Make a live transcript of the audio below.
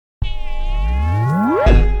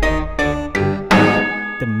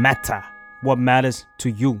matter what matters to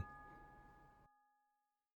you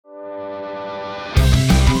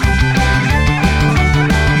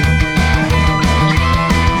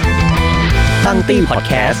ตั้งตี้พอด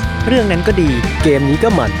แคสต์เรื่องนั้นก็ดีเกมนี้ก็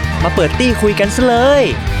มันมาเปิดตี้คุยกันซะเลย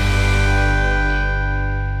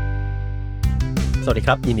สวัสดีค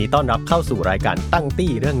รับยินดีต้อนรับเข้าสู่รายการตั้ง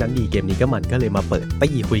ตี้เรื่องนั้นดีเกมนี้ก็มันก็เลยมาเปิด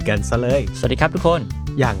ตี้คุยกันซะเลยสวัสดีครับทุกคน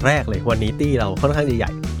อย่างแรกเลยวันนี้ตี้เราค่อนข้างให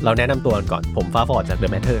ญ่เราแนะนำตัวกันก่อนผมฟ้าฟอร์ดจาก The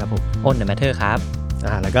Matter ครับผมอ้น The Matter ครับ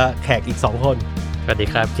แล้วก็แขกอีก2คนสวัสดี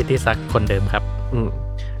ครับคิตตี้ซักคนเดิมครับ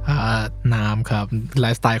น้ำครับไล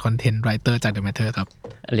ฟ์สไตล์คอนเทนต์ไรเตอร์จาก The Matter ครับ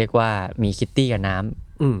เรียกว่ามีคิตตี้กับน้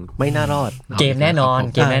ำไม่น่ารอดเกมแน่นอน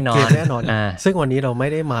เกมแน่นอนซึ่งวันนี้เราไม่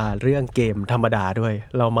ได้มาเรื่องเกมธรรมดาด้วย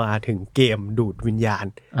เรามาถึงเกมดูดวิญญาณ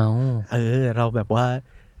เราแบบว่า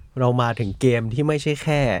เรามาถึงเกมที่ไม่ใช่แ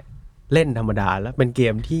ค่เล่นธรรมดาแล้วเป็นเก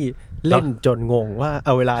มที่เล่นจนงงว่าเอ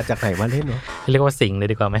าเวลาจากไหนมาเล่นเนาะเรียกว่าสิงเลย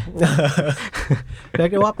ดีกว่าไหม เรียก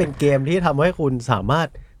ได้ว่าเป็นเกมที่ทำให้คุณสามารถ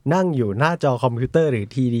นั่งอยู่หน้าจอคอมพิวเตอร์หรือ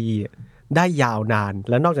ทีวีได้ยาวนาน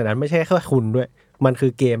และนอกจากนั้นไม่ใช่แค่คุณด้วยมันคื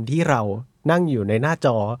อเกมที่เรานั่งอยู่ในหน้าจ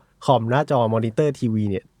อคอมหน้าจอมอนิเตอร์ทีวี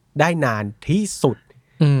เนี่ยได้นานที่สุด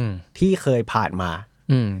ที่เคยผ่านมา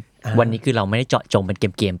วันนี้คือเราไม่ได้เจาะจงเป็น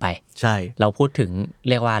เกมๆไปใช่เราพูดถึง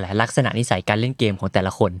เรียกว่าอะไรลักษณะนิสัยการเล่นเกมของแต่ล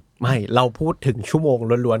ะคนไม่เราพูดถึงชั่วโมง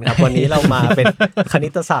ล้วนๆครับ วันนี้เรามาเป็นคณิ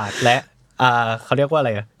ตศาสตร์และเขาเรียกว่าอะไ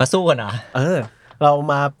รมาสู้กันเหรอเรา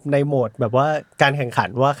มาในโหมดแบบว่าการแข่งขัน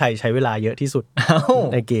ว่าใครใช้เวลาเยอะที่สุด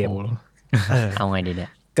ในเกมเอาไงดีเนี่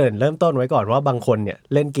ยเกริ่นเริ่มต้นไว้ก่อนว่าบางคนเนี่ย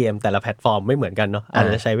เล่นเกมแต่ละแพลตฟอร์มไม่เหมือนกันเนาะอาจ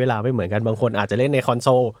จะใช้เวลาไม่เหมือนกันบางคนอาจจะเล่นในคอนโซ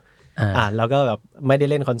ลแล้วก็แบบไม่ได้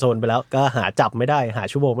เล่นคอนโซลไปแล้วก็หาจับไม่ได้หา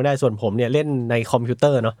ชั่วโมงไม่ได้ส่วนผมเนี่ยเล่นในคอมพิวเต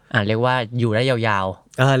อร์เนาะเรียกว่าอยู่ได้ยาว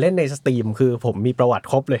ๆเล่นในสตรีมคือผมมีประวัติ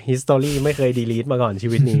ครบเลย history ไม่เคยดีลีทมาก่อนชี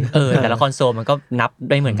วิตนี้แต่ละคอนโซลมันก็นับ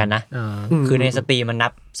ได้เหมือนกันนะคือในสตรีมมันนั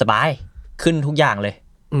บสบายขึ้นทุกอย่างเลย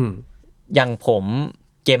อย่างผม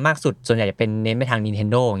เกมมากสุดส่วนใหญ่จะเป็นเน้นไปทาง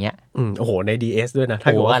Nintendo อย่างเงี้ยโอ้โหใน DS ด้วยนะถ้า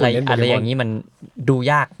เกิดว่าอะไรอย่างงี้มันดู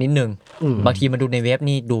ยากนิดนึงบางทีมันดูในเว็บ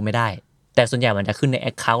นี่ดูไม่ได้แต่ส่วนใหญ่มันจะขึ้นใน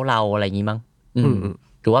account เราอะไรอย่างงี้มั้ง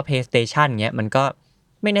หรือว่า PlayStation เงี้ยมันก็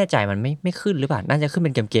ไม่แน่ใจมันไม่ขึ้นหรือเปล่าน่าจะขึ้นเ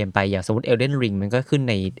ป็นเกมๆไปอย่างสมมุติ Elden Ring มันก็ขึ้น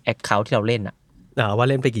ใน account ที่เราเล่นอ่ะว่า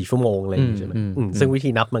เล่นไปกี่ชั่วโมงอะไรอย่างงี้ใช่มั้ยซึ่งวิธี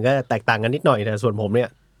นับมันก็แตกต่างกันนิดหน่อยแต่ส่วนผมเนี่ย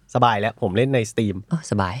สบายแล้วผมเล่นใน Steam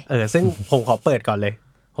สบายซึ่งผมขอเปิดก่อนเลย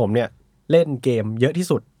ผมเนี่ยเล่นเกมเยอะที่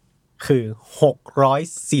สุดคือ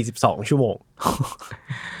642ชั่วโมง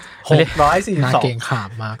642เก่งขาม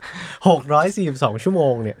มาก642ชั่วโม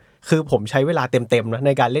งเนี่ยคือผมใช้เวลาเต็มๆนะใ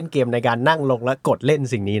นการเล่นเกมในการนั่งลงและกดเล่น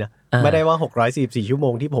สิ่งนี้นะไม่ได้ว่า644ชั่วโม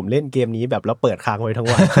งที่ผมเล่นเกมนี้แบบแล้วเปิดค้างไว้ทั้ง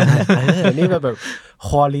วันนี่แบบ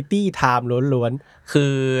quality time ล้วนๆคื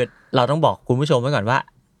อเราต้องบอกคุณผู้ชมไว้ก่อนว่า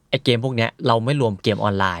ไอ้เกมพวกเนี้ยเราไม่รวมเกมอ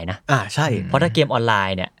อนไลน์นะใช่เพราะถ้าเกมออนไล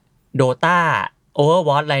น์เนี่ย Dota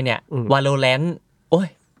Overwatch อะไรเนี่ย Valorant โอ้ย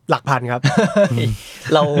หลักพันครับ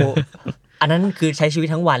เราอันนั้นคือใช้ชีวิต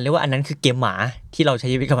ทั้งวันเรียกว่าอันนั้นคือเกมหมาที่เราใช้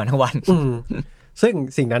ชีวิตกับมันทั้งวันซึ่ง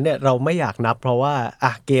สิ่งนั้นเนี่ยเราไม่อยากนับเพราะว่า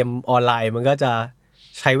เกมออนไลน์มันก็จะ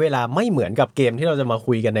ใช้เวลาไม่เหมือนกับเกมที่เราจะมา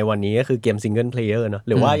คุยกันในวันนี้ก็คือเกมซิงเกิลเพลเยอร์เนาะห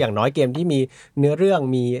รือว่าอย่างน้อยเกมที่มีเนื้อเรื่อง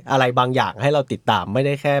มีอะไรบางอย่างให้เราติดตามไม่ไ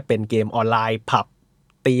ด้แค่เป็นเกมออนไลน์ผับ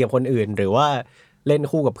ตีกับคนอื่นหรือว่าเล่น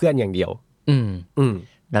คู่กับเพื่อนอย่างเดียว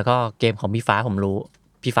แล้วก็เกมของพี่ฟ้าผมรู้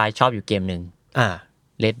พี่ฟ้าชอบอยู่เกมนึง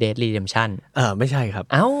Red Dead Redemption ไม่ใช่ครับ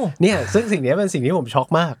เนี่ยซึ่งสิ่งนี้เป็นสิ่งที่ผมช็อก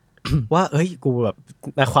มากว่ากูแบบ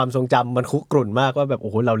ในความทรงจำมันคุกรุ่นมากว่าแบบโอ้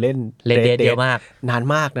โหเราเล่น Red Dead เยอะมากนาน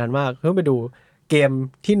มากเพิ่งไปดูเกม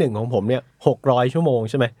ที่1ของผมเนี่ย600ชั่วโมง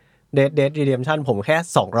ใช่มั้ย Red Dead Redemption ผมแค่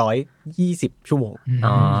220ชั่วโมง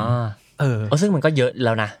ซึ่งมันก็เยอะแ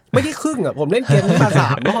ล้วนะไม่ได้ครึ่งผมเล่นเกมนี้มา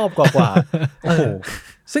3รอบกว่าโอ้โห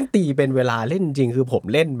ซึ่งตีเป็นเวลาเล่นจริงคือผม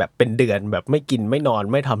เล่นแบบเป็นเดือนแบบไม่กินไม่นอน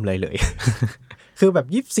ไม่ทำอะไรเลย คือแบ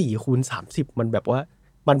บ24คูณ30มันแบบว่า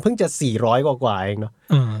มันเพิ่งจะ400กว่าเองเนาะ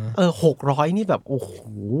600นี่แบบโอ้โห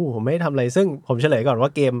ผมไม่ทำอะไรซึ่งผมเฉลยก่อนว่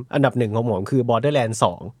าเกมอันดับ1ของผมคือ Borderlands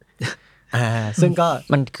 2ซึ่งก็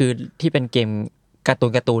มันคือที่เป็นเกมกา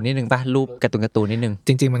ร์ตูนนิดนึงป่ะรูปการ์ตูนนิดนึงจ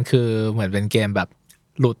ริงๆมันคือเหมือนเป็นเกมแบบ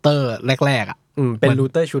ลูเตอร์แรกๆอ่ะเป็นลู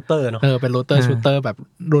เตอร์ชูเตอร์เนาะเป็นลูเตอร์ชูเตอร์แบบ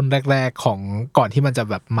รุ่นแรกๆของก่อนที่มันจะ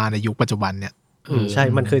แบบมาในยุคปัจจุบันเนี่ยใช่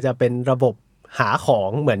มันคือจะเป็นระบบหาของ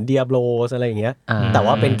เหมือน Diablo อะไรอย่างเงี้ยแต่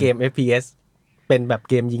ว่าเป็นเกม FPS เป็นแบบ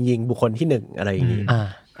เกมยิงๆบุคคลที่1อะไรอย่างงี้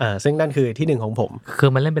ซึ่งนั่นคือที่1ของผมคือ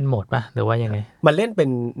มันเล่นเป็นโหมดป่ะหรือว่ายังไงมันเล่นเป็น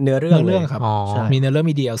เนื้อเรื่องครับมีเนื้อเรื่อง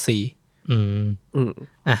มี DLC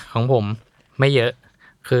ของผมไม่เยอะ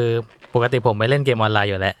คือปกติผมไม่เล่นเกมออนไลน์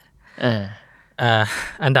อยู่แล้ว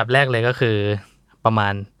อันดับแรกเลยก็คือประมา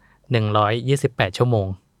ณ128ชั่วโมง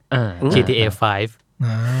GTA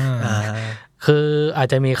 5 คืออาจ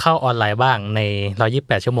จะมีเข้าออนไลน์บ้างใน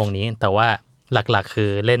128ชั่วโมงนี้แต่ว่าหลักๆคือ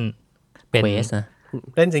เล่นเป็น Quest นะ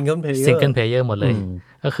เล่นซิงเกิลเพลเยอร์หมดเลย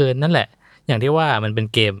ก็คือนั่นแหละอย่างที่ว่ามันเป็น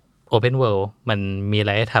เกม Open World มันมีอะไ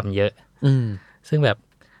รให้ทำเยอะซึ่งแบบ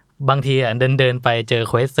บางทีอ่ะเดินไปเจอ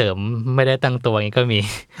เควสเสริมไม่ได้ตั้งตัวอย่างนี้ก็มี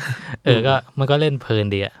ก็มันก็เล่นเพลิน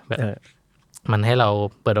ดีอ่ะแบบมันให้เรา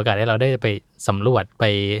เปิดโอกาสให้เราได้ไปสำรวจไป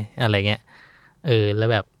อะไรเงี้ยแล้ว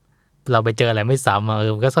แบบเราไปเจออะไรไม่ซ้ำ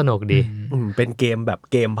มันก็สนุกดีเป็นเกมแบบ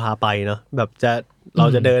เกมพาไปเนาะแบบเรา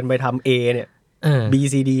จะเดินไปทำ A เนี่ยB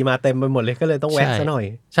C D มาเต็มไปหมดเลยก็เลยต้องแวะซะหน่อย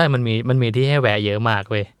ใช่มันมีที่ให้แวะเยอะมาก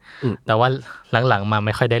เว้ยแต่ว่าหลังๆมาไ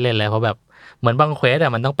ม่ค่อยได้เล่นแล้วเพราะแบบเหมือนบางเควส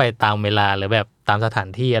มันต้องไปตามเวลาหรือแบบตามสถาน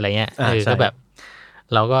ที่อะไรเงี้ยก็แบบ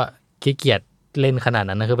เราก็ขี้เกียจเล่นขนาด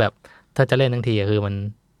นั้นนะคือแบบถ้าจะเล่นทั้งทีคือมัน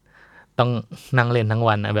ต้องนั่งเล่นทั้ง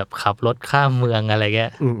วันแบบขับรถข้ามเมืองอะไรเงี้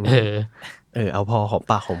ยเอาพอหอม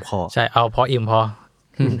ปากหอมคอใช่เอาพออิ่มพอ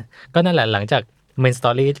ก็นั่นแหละหลังจากเมนสต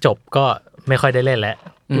อรี่จบก็ไม่ค่อยได้เล่นแล้ว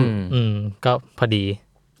ก็พอดี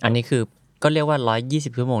อันนี้คือก็เรียกว่า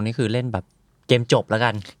120ชั่วโมงนี่คือเล่นแบบเกมจบแล้วกั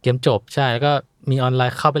นเกมจบใช่แล้วก็มีออนไล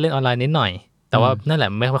น์เข้าไปเล่นออนไลน์นิดหน่อยแต่ว่านั่นแหละ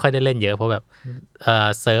ไม่ค่อยได้เล่นเยอะเพราะแบบ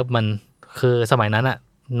เซิร์ฟมันคือสมัยนั้นอ่ะ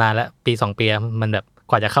นานแล้วปี2ปีมันแบบ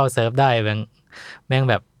กว่าจะเข้าเซิร์ฟได้แม่ง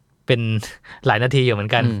แบบเป็นหลายนาทีอยู่เหมือ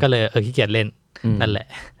นกันก็เลยขี้เกียจเล่นนั่นแหละ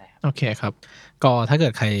โอเคครับก็ถ้าเกิ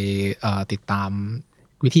ดใครติดตาม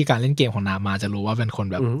วิธีการเล่นเกมของนามาจะรู้ว่าเป็นคน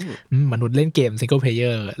แบบมนุษย์เล่นเกมซิงเกิลเพลเยอ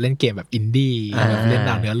ร์เล่นเกมแบบอินดี้แบบเล่น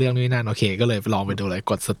ตามเนื้อเรื่องนี่นั่นโอเคก็เลยลองไปดูเลย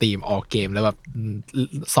กดสตรีมออกเกมแล้วแบบ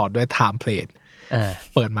สอดด้วยไทม์เพลท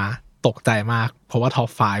เปิดมาตกใจมากเพราะว่าท็อป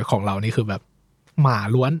5ของเรานี่คือแบบหมา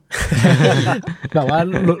ล้วน แบบว่า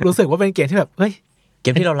รู้สึกว่าเป็นเกมที่แบบเฮ้ยเก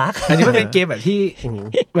มที่เรารักอันนี้มันเป็นเกมแบบที่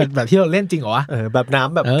แบบที่เราเล่นจริงเหรอวะแบบน้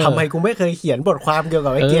ำแบบทำไมกูไม่เคยเขียนบทความเกี่ยว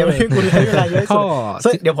กับไอ้เกมที่คุณใช้เวลาเยอะสุ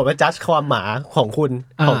ดเดี๋ยวผมจะจัดความหมาของคุณ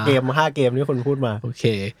ของเกม5เกมที่คุณพูดมาโอเค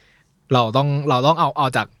เราต้องเอา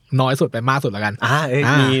จากน้อยสุดไปมากสุดแล้วกัน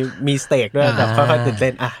มีสเต็กด้วยแบบค่อยๆตื่นเต้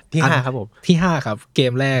นที่5ครับผมที่5ครับเก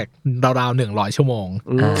มแรกราวๆ100ชั่วโมง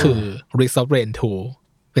คือ Risk of Rain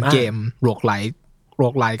 2เป็นเกมโรคไล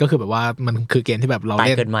ท์ก็คือแบบว่ามันคือเกมที่แบบเราเ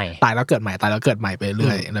ล่นตายแล้วเกิดใหม่ไปเ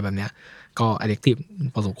รื่อยอะไรแบบเนี้ยก็ addictive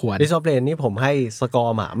พอสมควร Risk of Rain นี่ผมให้สกอ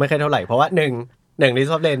ร์มาไม่ค่อยเท่าไหร่เพราะว่า1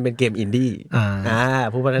 Risk of Rain เป็นเกมอินดี้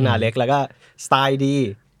ผู้พัฒนาเล็กแล้วก็สไตล์ดี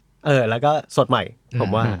แล้วก็สดใหม่ผม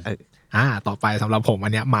ว่าต่อไปสำหรับผมอั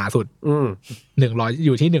นเนี้ยมาสุด100อ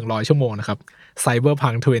ยู่ที่100ชั่วโมงนะครับ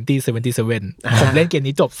Cyberpunk 2077ผมเล่นเกม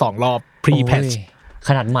นี้จบ2รอบ pre-patch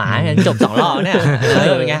ขนาดหมาจบ2รอบเนี่ย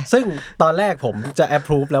เป็นไงซึ่งตอนแรกผมจะ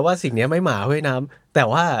approve แล้วว่าสิ่งนี้ไม่หมาเว้ยน้ำแต่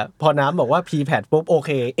ว่าพอน้ำบอกว่า pre-patch ปุ๊บโอเค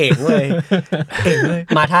เองเลย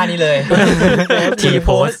มาท่านี้เลยทีโ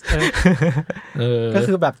พสก็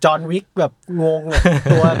คือแบบจอห์นวิกแบบงง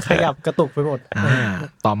ตัวขยับกระตุกไปหมด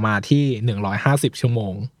ต่อมาที่150ชั่วโม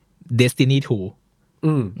ง Destiny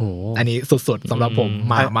 2อันนี้สุดๆสำหรับผม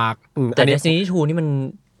มากแต่ Destiny 2นี่มัน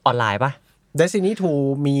ออนไลน์ป่ะDestiny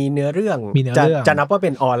 2มีเนื้อเรื่องจะนับว่าเป็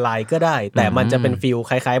นออนไลน์ก็ได้แต่มันจะเป็นฟีล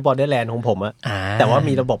คล้ายๆ Borderlands ของผมแต่ว่า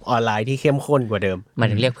มีระบบออนไลน์ที่เข้มข้นกว่าเดิมมัน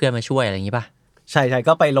ถึงเรียกเพื่อนมาช่วยอะไรอย่างงี้ป่ะใช่ๆ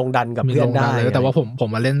ก็ไปลงดันกับเพื่อนได้แต่ว่าผม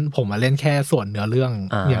มาเล่นแค่ส่วนเนื้อเรื่อง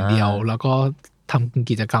อย่างเดียวแล้วก็ทำ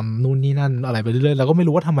กิจกรรมนู่นนี่นั่นอะไรไปเรื่อยๆแล้วก็ไม่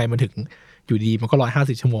รู้ว่าทำไมมันถึงอยู่ดีมันก็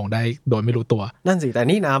150ชั่วโมงได้โดยไม่รู้ตัวนั่นสิแต่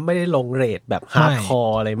นี่น้ำไม่ได้ลงเรทแบบฮาร์ดคอ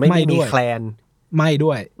ร์อะไรไม่มีแคลนไม่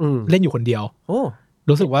ด้วยเล่นอยู่คนเดียว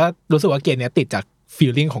รู้สึกว่าเกมเนี้ยติดจากฟี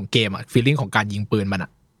ลลิ่งของเกมฟีลลิ่งของการยิงปืนมัน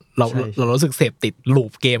เรารู้สึกเสพติดลู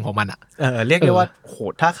ปเกมของมันเรียกได้ว่าโห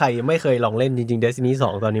ถ้าใครไม่เคยลองเล่นจริงๆ Destiny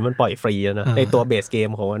 2ตอนนี้มันปล่อยฟรีแล้วนะในตัวเบสเกม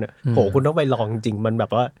ของมันโหคุณต้องไปลองจริงมันแบ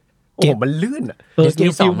บว่าโอ้มันลื่น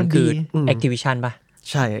Destiny 2มันคือ Activision ป่ะ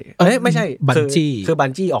ใช่ไม่ใช่ คือ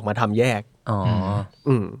Bungie ออกมาทำแยก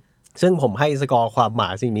ซึ่งผมให้สกอร์ความหมา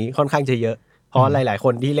สิ่งนี้ค่อนข้างจะเยอะเพราะหลายๆค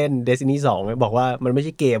นที่เล่น Destiny 2บอกว่ามันไม่ใ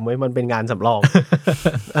ช่เกมเว้ยมันเป็นงานสำรอง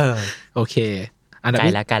โอเคใก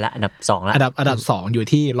ล้ละอันดับ2แล้วอันดับ2อยู่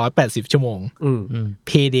ที่180ชั่วโมง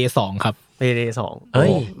Payday 2ครับ Payday 2เฮ้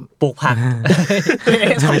ยปลูกผัก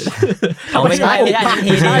เอาไม่ใช่ไ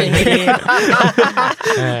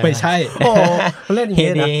ม่ใช่โอ้เล่นอย่างงี้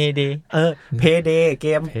นะPayday เก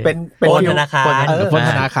มเป็นธนาคาร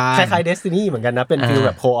คล้ายๆ Destiny เหมือนกันนะเป็นฟีลแ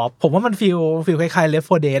บบโคออฟผมว่ามันฟีลคล้ายๆ Left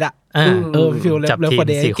 4 Dead ฟีล Left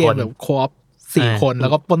 4 Dead เกมแบบโคออฟ4คนแล้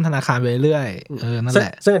วก็ปล้นธนาคารไปเรื่อยนั่นแหล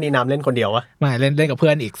ะซึ่งอันนี้น้ำเล่นคนเดียววะไม่เล่นกับเพื่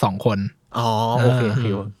อนอีก2คนโอเค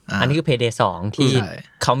อันนี้คือ Payday 2ที่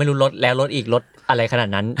เขาไม่รู้ลดแล้วลดอีกลดอะไรขนาด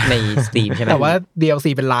นั้นใน Steam ใช่ไหมแต่ว่า DLC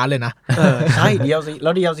เป็นล้านเลยนะใช่ DLC แล้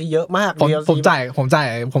ว DLC เยอะมากผมจ่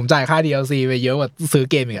ายค่า DLC ไปเยอะกว่าซื้อ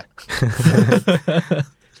เกมอีก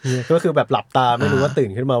ก็คือแบบหลับตาไม่รู้ว่าตื่น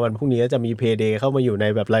ขึ้นมาวันพรุ่งนี้จะมีเพย์เดย์เข้ามาอยู่ใน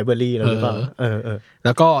แบบไลบรารีแล้วหรือเปล่าแ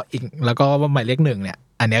ล้วก็หมายเลข1เนี่ย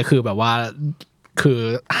อันนี้คือแบบว่าคือ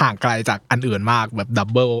ห่างไกลจากอันอื่นมากแบบดับ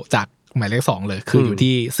เบิลจากหมายเลข2เลยคืออยู่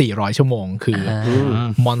ที่400ชั่วโมงคือ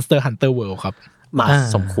Monster Hunter World ครับมา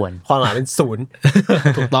สมควรความหมายเป็น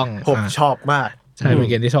0ถูกต้องผมชอบมากใช่เป็น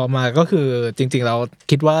เกมที่ชอบมากก็คือจริงๆเรา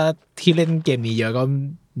คิดว่าที่เล่นเกมนี้เยอะก็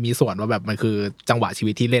มีส่วนว่าแบบมันคือจังหวะชี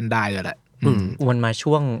วิตที่เล่นได้เลยแหละมันมา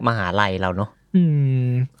ช่วงมหาลัยเราเนาะ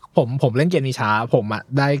ผมเล่นเกมนี้ช้าผมอ่ะ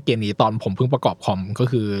ได้เกมนี้ตอนผมเพิ่งประกอบคอมก็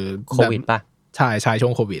คือโควิดป่ะใช่ช่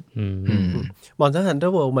วงโควิดMonster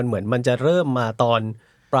Hunter World มันเหมือนมันจะเริ่มมาตอน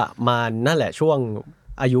ประมาณนั่นแหละช่วง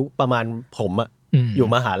อายุประมาณผมอ่ะอยู่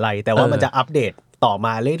มหาลัยแต่ว่ามันจะอัปเดตต่อม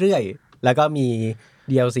าเรื่อยๆแล้วก็มี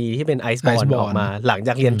DLC ที่เป็น Iceborne ออกมาหลังจ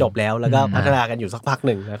ากเรียนจบแล้วก็พัฒนากันอยู่สักพักห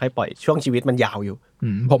นึ่งแล้วค่อยปล่อยช่วงชีวิตมันยาวอยู่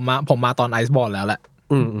ผมมาตอน Iceborne แล้วแหละ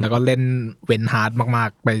แล้วก็เล่นเว้นฮาร์ดมาก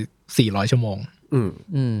ๆไป400ชั่วโมง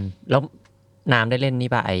แล้วน้ำได้เล่นนี่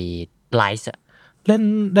ป่ะไอ้ไลซ์เ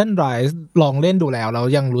ล่นไรส์ลองเล่นดูแล้ว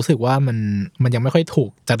ยังรู้สึกว่ามันยังไม่ค่อยถูก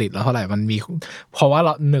จริตแล้วเท่าไหร่มันมีเพราะว่าเร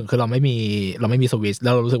าคือเราไม่มีสวิตช์แล้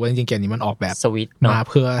วเรารู้สึกว่าจริงๆเกมนี้มันออกแบบสวิตช์มา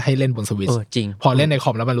เพื่อให้เล่นบนสวิตช์จริงพอเล่นในค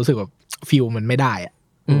อมแล้วมันรู้สึกแบบฟีลมันไม่ได้อ่ะ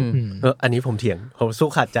อันนี้ผมเถียงผมสู้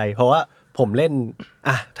ขัดใจเพราะว่าผมเล่น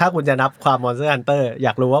ถ้าคุณจะนับความ Monster Hunter อย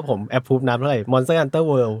ากรู้ว่าผมแอปพูฟนับเท่าไหร่ Monster Hunter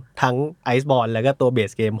World ทั้ง Iceborne แล้วก็ตัวเบ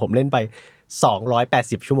สเกมผมเล่นไป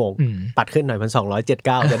280ชั่วโมงปัดขึ้นหน่อยมัน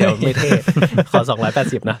279แต่เดี๋ยวไม่เท่ขอ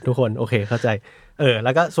280นะทุกคนโอเคเข้าใจแ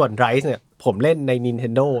ล้วก็ส่วน Rise เนี่ยผมเล่นใน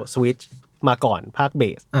Nintendo Switch มาก่อนภาคเบ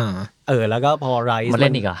สแล้วก็พอ Rise มันเ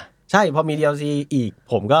ล่นอีกเหรอใช่พอมี DLC อีก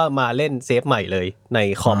ผมก็มาเล่นเซฟใหม่เลยใน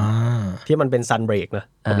คอมที่มันเป็น Sunbreak นะ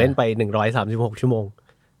ผมเล่นไป136ชั่วโมง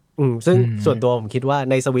ซึ่งส่วนตัวผมคิดว่า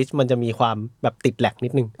ใน Switch มันจะมีความแบบติดแลกนิ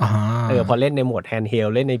ดนึงพอเล่นในโหมด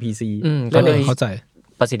Handheld เล่นใน PC เล่นในเข้าใจ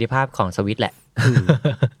ประสิทธิภาพของสวิตช์แหละ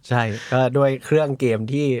ใช่ก็ด้วยเครื่องเกม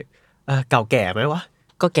ที่เก่าแก่ไหมวะ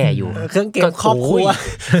ก็แก่อยู่เครื่องเกมครอบครัว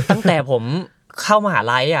ตั้งแต่ผมเข้ามหา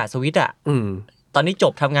ลัยสวิตช์ตอนนี้จ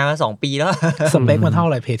บทำงานมา2 ปีแล้วสเปคมันเท่า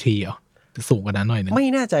ไหร่ PS3 เหรอสูงกว่านั้นหน่อยนึงไม่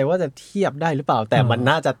แน่ใจว่าจะเทียบได้หรือเปล่าแต่มัน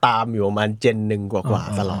น่าจะตามอยู่ประมาณเจนนึงกว่า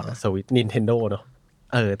ๆตลอดสวิตช์ Nintendo เนาะ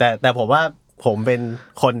แต่ผมว่าผมเป็น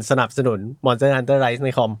คนสนับสนุน Monster Hunter Rise ใน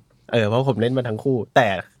คอมเพราะผมเล่นมาทั้งคู่แต่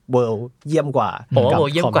World เยี่ยมกว่าผมว่า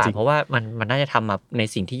World เยี่ยมกว่าเพราะว่ามันน่าจะทำมาใน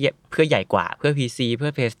สิ่งที่เพื่อใหญ่กว่าเพื่อ PC เพื่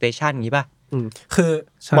อ PlayStation งี้ป่ะคือ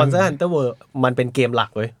Monster Hunter World มันเป็นเกมหลั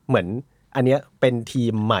กเว้ยเหมือนอันเนี้ยเป็นที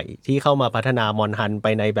มใหม่ที่เข้ามาพัฒนา Mon Hunt ไป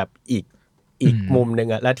ในแบบอีกมุมนึง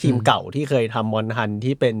อ่ะและทีมเก่าที่เคยทำ Mon Hunt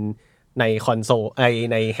ที่เป็นในคอนโซล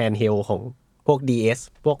ใน handheld ของพวก DS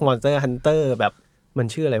พวก Monster Hunter แบบมัน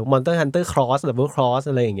ชื่ออะไร Monster Hunter Cross Double Cross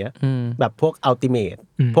อะไรอย่างเงี้ยแบบพวก Ultimate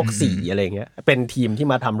พวก4อะไรอย่างเงี้ยเป็นทีมที่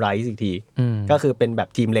มาทำ Rise อีกทีก็คือเป็นแบบ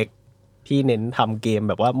ทีมเล็กที่เน้นทำเกม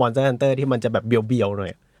แบบว่า Monster Hunter ที่มันจะแบบเบียวๆหน่อ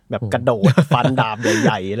ยแบบกระโดดฟันดาบใ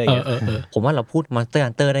หญ่ๆอะไรอย่างเงี้ยผมว่าเราพูด Monster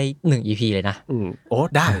Hunter ได้1 EP เลยนะโอ้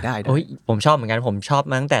ได้โอ้ยผมชอบเหมือนกันผมชอบ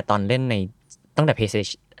มาตั้งแต่ตอนเล่นในตั้งแต่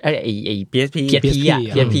PlayStation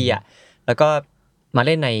PSP อ่ะแล้วก็มาเ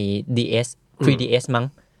ล่นใน DS 3DS มั้ง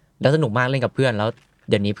แล้วสนุกมากเล่นกับเพื่อนแล้ว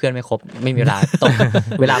เดี๋ยวนี้เพื่อนไม่ครบไม่มีเวลา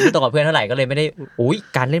เวลาไม่ตรงกับเพื่อนเท่าไหร่ก็เลยไม่ได้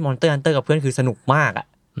การเล่น Monster Hunter กับเพื่อนคือสนุกมากอ่ะ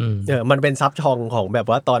มันเป็นซับช่องของแบบ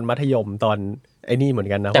ว่าตอนมัธยมตอนไอ้นี่เหมือน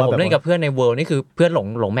กันนะแต่ผมเล่นกับเพื่อนใน World นี่คือเพื่อน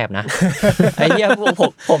หลงแมปนะไอ้เหี้ย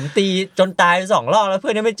ผมตีจนตาย2 รอบแล้วเพื่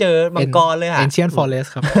อนยังไม่เจอมังกรเลยอ่ะ Ancient Forest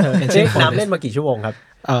ครับ น้ำเล่นมากี่ชั่วโมงครับ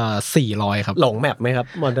400ครับหลงแมปไหมครับ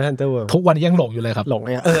Monster Hunter World ทุกวันยังหลงอยู่เลยครับหลง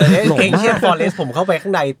Ancient Forest ผมเข้าไปข้า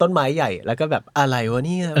งในต้นไม้ใหญ่แล้วก็แบบอะไรวะเ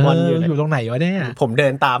นี่ยมันอยู่ตรงไหนวะเนี่ยผมเดิ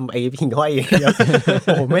นตามไอ้หิ่งห้อย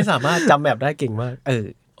ผมไม่สามารถจำแมปได้เก่งมาก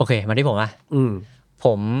โอเคมาที่ผมผ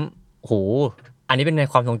มอันนี้เป็นใน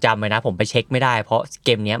ความทรงจำเลยนะผมไปเช็คไม่ได้เพราะเก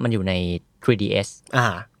มนี้มันอยู่ใน 3DS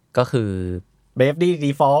ก็คือ Bravely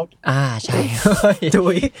Default ใช่ดุ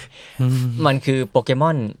ยมันคือโปเกม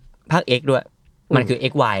อนภาค X ด้วยมันคือ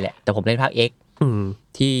XY แหละแต่ผมเล่นภาค X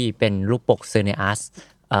ที่เป็นรูปปกเซเนอัส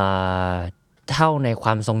เท่าในคว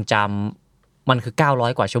ามทรงจำมันคือ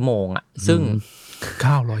900กว่าชั่วโมงอ่ะซึ่ง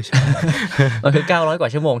900ชั่วโมงมันคือ900กว่า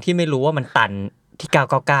ชั่วโมงที่ไม่รู้ว่ามันตันที่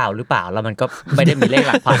999หรือเปล่าแล้วมันก็ไม่ได้มีเลขห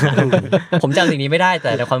ลักพันผมจำสิ่งนี้ไม่ได้แ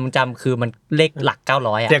ต่ในความทรงจำคือมันเลขหลัก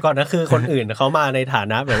900เดี๋ยวก่อนนะคือคนอื่นเขามาในฐา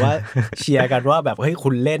นะแบบว่าเชียร์กันว่าแบบเฮ้ยคุ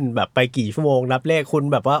ณเล่นแบบไปกี่ชั่วโมงนับเลขคุณ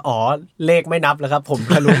แบบว่าเลขไม่นับแล้วครับผม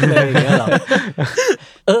ทะลุเลยอย่างเงี้ยหรอ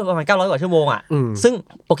ประมาณ900กว่าชั่วโมงอ่ะซึ่ง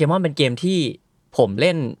โปเกมอนเป็นเกมที่ผมเ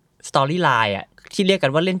ล่นสตอรี่ไลน์อ่ะที่เรียกกั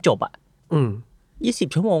นว่าเล่นจบอ่ะ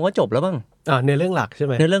20ชั่วโมงก็จบแล้วมั้งเนื้อเรื่องหลักใช่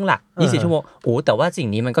มั้ยเนื้อเรื่องหลัก20ชั่วโมงแต่ว่าสิ่ง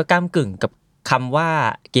นี้มันก็ก้ำกึ่งกับคำว่า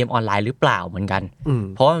เกมออนไลน์หรือเปล่าเหมือนกัน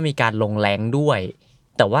เพราะว่ามันมีการลงแรงด้วย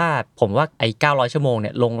แต่ว่าผมว่าไอ้900ชั่วโมงเ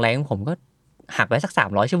นี่ยลงแรงผมก็หักไปสัก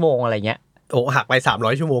300ชั่วโมงอะไรเงี้ยโอ้หักไป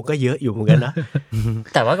300ชั่วโมงก็เยอะอยู่เหมือนกันนะ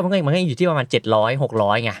แต่ว่ามันก็อยู่ที่ประมาณ700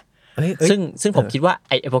 600ไงซึ่งผมคิดว่าไ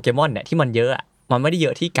อ้โปเกมอนเนี่ยที่มันเยอะอ่ะมันไม่ได้เยอ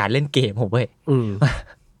ะที่การเล่นเกมผมเว้ย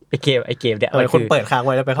ไอ้เกมเนี่ยมันคนเปิดค้างไ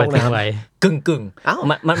ว้แล้วไปห้องน้ำกึ่ง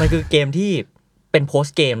มันคือเกมที่เป็นโพส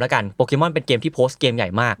ต์เกมแล้วกันโปเกมอนเป็นเกมที่โพสต์เกมใหญ่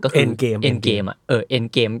มากก็คือ end game อ่ะend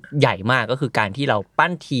game ใหญ่มากก็คือการที่เราปั้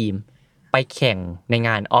นทีมไปแข่งในง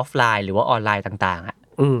านออฟไลน์หรือว่าออนไลน์ต่างๆอ่ะ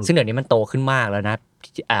ซึ่งเดี๋ยวนี้มันโตขึ้นมากแล้วนะ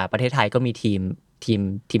ประเทศไทยก็มี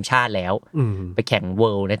ทีมชาติแล้วไปแข่งเ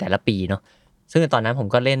วิลด์ในแต่ละปีเนาะซึ่งตอนนั้นผม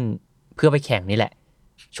ก็เล่นเพื่อไปแข่งนี่แหละ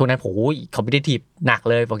ช่วงนั้นโหคอมเพทิทีฟหนัก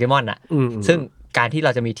เลยโปเกมอนอ่ะซึ่งการที่เร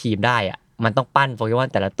าจะมีทีมได้อ่ะมันต้องปั้นโปเกมอน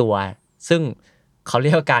แต่ละตัวซึ่งเขาเรี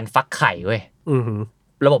ยกว่าการฟักไข่เว้ย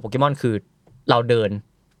ระบบโปเกมอนคือเราเ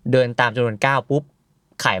ดินตามจำนวน9ปุ๊บ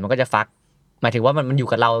ไข่มันก็จะฟักหมายถึงว่ามันอยู่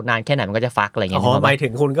กับเรานานแค่ไหนมันก็จะฟักอะไรเงี้ยหมายถึ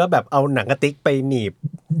งคุณก็แบบเอาหนังกระติกไปหนีบ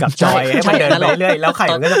กับจอยให้มันเดินไปเรื่อยแล้วไข่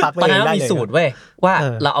มันก็จะฟักไปเองได้เลยตอนนั้นมีสูตรเว้ยว่า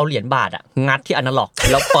เราเอาเหรียญบาทอ่ะงัดที่อนาล็อก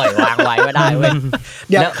แล้วปล่อยวางไว้ก็ได้เว้ย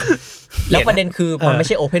แล้วประเด็นคือมันไม่ใ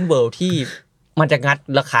ช่โอเพนเวิลด์ที่มันจะงัด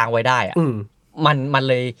ราคาไว้ได้อ่ะมัน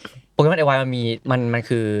เลยโปเกมอนไอวายมัน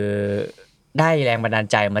คือได้แรงบันดาล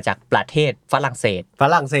ใจมาจากประเทศฝรั่งเศส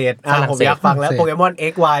ผมอยากฟังแล้วโปเกมอน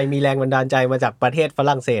XY มีแรงบันดาลใจมาจากประเทศฝ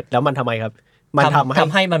รั่งเศสแล้วมันทำไมครับมันท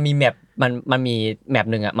ำให้มันมีแมปมันมีแมป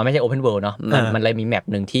นึงอ่ะมันไม่ใช่โอเพนเวิลด์เนาะมันเลยมีแมป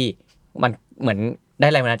นึงที่มันเหมือนได้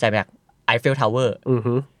แรงบันดาลใจมาจากไอเฟลทาวเวอร์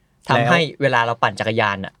ทำให้เวลาเราปั่นจักรยา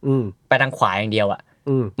นอ่ะไปทางขวาอย่างเดียวอ่ะ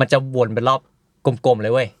มันจะวนเป็นรอบกลมๆเล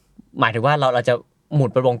ยเว้ยหมายถึงว่าเราจะหมุน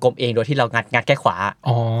เป็นวงกลมเองโดยที่เรางัดแค่ขวา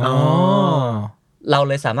เราเ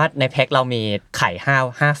ลยสามารถในแพ็คเรามีไข่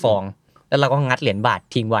5ฟองแล้วเราก็งัดเหรียญบาท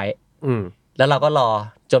ทิ้งไว้แล้วเราก็รอ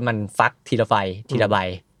จนมันฟักทีละใบทีละใบ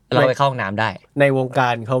แล้วเราไปเข้าห้องน้ำได้ในวงกา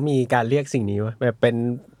รเขามีการเรียกสิ่งนี้ว่าแบบเป็น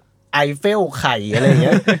ไอเฟลไข่อะไรอย่างเ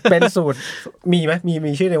งี้ย เป็นสูตรมีไหม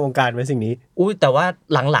มีชื่อในวงการไหมสิ่งนี้อุ้ยแต่ว่า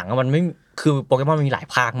หลังๆมันไม่คือโปเกมอนมีหลาย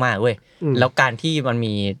ภาคมากเว้ยแล้วการที่มัน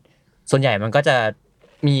มีส่วนใหญ่มันก็จะ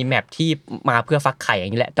มีแมปที่มาเพื่อฟักไข่อย่า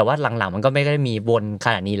งนี้แหละแต่ว่าหลังๆมันก็ไม่ได้มีวนข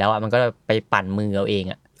นาดนี้แล้วอ่ะมันก็ไปปั่นมือเอาเอง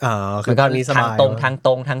อ่ะมันก็ทางต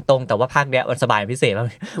รงแต่ว่าภาคเนี้ยมันสบายพิเศษ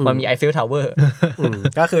มันมีไอเฟลทาวเวอร์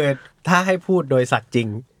ก็คือถ้าให้พูดโดยสัตว์จริง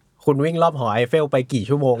คุณวิ่งรอบหอไอเฟลไปกี่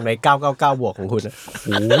ชั่วโมงใน999บวกของคุณโ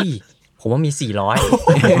อ้ยผมว่ามี400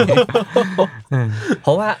เพ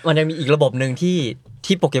ราะว่ามันจะมีอีกระบบนึง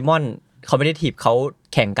ที่โปเกมอนคอมเพทิทีฟเขา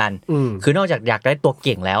แข่งกันคือนอกจากอยากได้ตัวเ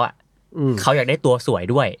ก่งแล้วอ่ะเขาอยากได้ตัวสวย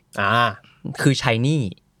ด้วยคือชายนี่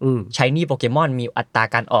โปเกมอนมีอัตรา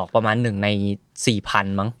การออกประมาณ1ใน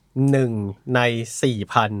 4,000 มั้ง1ใน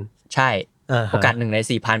 4,000 ใช่โอกาส1ใน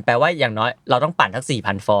 4,000 แปลว่าอย่างน้อยเราต้องปั่นทั้ง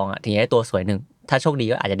 4,000 ฟองอ่ะถึงจะได้ตัวสวยนึงถ้าโชคดี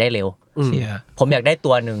ก็อาจจะได้เร็วผมอยากได้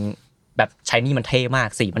ตัวนึงแบบชายนี่มันเท่มาก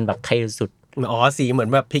สีมันแบบเท่สุดสีเหมือน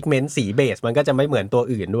แบบพิกเมนต์สีเบสมันก็จะไม่เหมือนตัว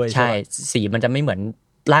อื่นด้วยใช่สีมันจะไม่เหมือน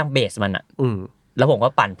ร่างเบสมันอ่ะแล้วผมก็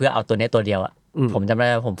ปั่นเพื่อเอาตัวนี้ตัวเดียวอ่ะผมจำได้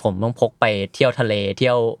ผมต้องพกไปเที่ยวทะเลเที่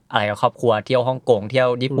ยวอะไรกับครอบครัวเที่ยวฮ่องกงเที่ยว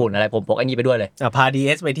ญี่ปุ่นอะไรผมพกอันนี้ไปด้วยเลยพา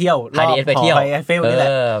DS ไปเที่ยวพา DS ไปเที่ยวไปไอเฟลนี่แหละ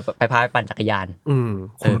ไปพาปั่นจักรยาน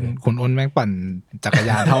คุณอ้นแม่งปั่นจักร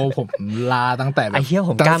ยานเท่าผมลาตั้งแต่ไอ้เหี้ย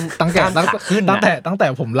ผมตั้งแต่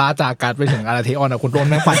ผมลาจากการไปถึงอาราเทออนคุณอ้น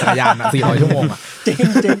แม่งปั่นจักรยาน400ชั่วโมงอ่ะจริง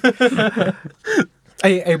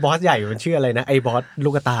ไอ้บอสใหญ่มันชื่ออะไรนะไอ้บอสลู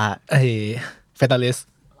กตาไอ้เฟตาลิส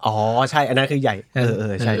ใช่อันนั้นคือใหญ่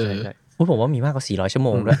ใช่ผมว่ามีมากกว่า400ชั่วโม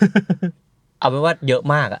งด้วยเอาเป็นว่าเยอะ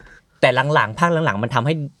มากอ่ะแต่หลังๆภาคหลังๆมันทำใ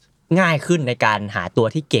ห้ง่ายขึ้นในการหาตัว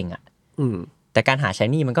ที่เก่งอ่ะแต่การหาชาย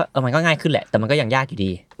นี่มันก็ง่ายขึ้นแหละแต่มันก็ยังยากอยู่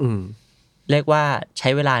ดีเรียกว่าใช้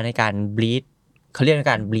เวลาในการบลีดเขาเรียก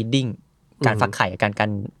การบลีดดิ้งการฟักไข่การ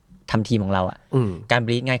ทำทีมของเราอ่ะการบ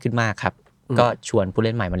ลีดง่ายขึ้นมากครับก็ชวนผู้เ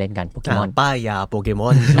ล่นใหม่มาเล่นกันโปเกมอนป้ายยาโปเกมอ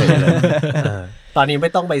นตอนนี้ไ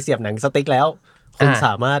ม่ต้องไปเสียบหนังสติ๊กแล้วคุณส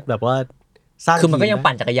ามารถแบบว่าคือมันก็ยัง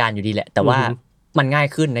ปั่นจักรยานอยู่ดีแหละแต่ว่ามันง่าย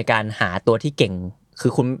ขึ้นในการหาตัวที่เก่งคื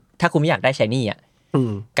อคุณถ้าคุณไม่อยากได้ชายนี่อ่ะ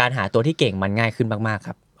การหาตัวที่เก่งมันง่ายขึ้นมากๆค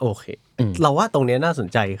รับโอเคเราว่าตรงนี้น่าสน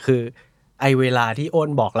ใจคือไอเวลาที่อ้น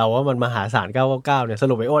บอกเราว่ามันมหาศาล999เนี่ยส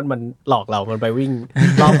รุปไอ้อ้นมันหลอกเรามันไปวิ่ง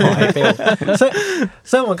รอบหอไอเฟล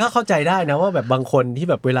ซึ่งมันก็เข้าใจได้นะว่าแบบบางคนที่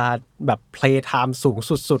แบบเวลาแบบเพลย์ไทม์สูง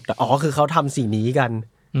สุดๆคือเขาทำสิ่งนี้กัน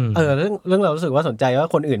เรื่องเรารู้สึกว่าสนใจว่า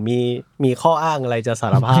คนอื่นมีข้ออ้างอะไรจะสา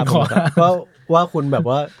รภาพว่าคุณแบบ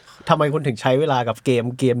ว่าทำไมคุณถึงใช้เวลากับเก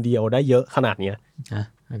มเดียวได้เยอะขนาดนี้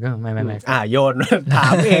ก็ไม่โยนถา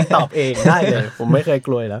มเองตอบเองได้เลยผมไม่เคยก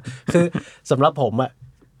ลัวแล้วคือสำหรับผมอะ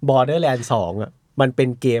Borderlands 2อะมันเป็น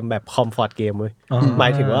เกมแบบคอมฟอร์ตเกมเว้ยหมา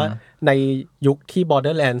ยถึงว่าในยุคที่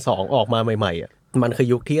Borderlands 2ออกมาใหม่ๆอะมันคือ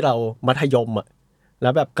ยุคที่เรามัธยมอะ แล้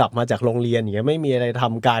วแบบกลับมาจากโรงเรียนอย่างเงี้ยไม่มีอะไรท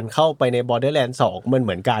ำการเข้าไปใน Borderlands 2มันเห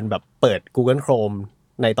มือนการแบบเปิด Google Chrome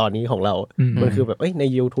ในตอนนี้ของเรามันคือแบบใน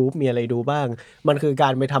YouTube มีอะไรดูบ้างมันคือกา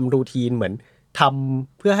รไปทำรูทีนเหมือนท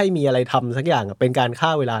ำเพื่อให้มีอะไรทำสักอย่างเป็นการฆ่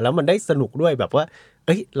าเวลาแล้วมันได้สนุกด้วยแบบว่า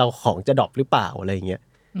เราของจะดรอปหรือเปล่าอะไรอย่างเงี้ย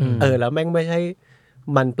แล้วแม่งไม่ใช่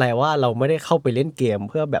มันแปลว่าเราไม่ได้เข้าไปเล่นเกม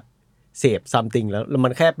เพื่อแบบเสพ something แล้วมั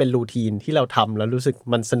นแค่เป็นรูทีนที่เราทำแล้วรู้สึก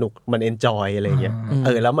มันสนุกมัน enjoy อะไรอย่างเงี้ย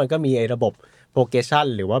แล้วมันก็มีไอ้ระบบ progression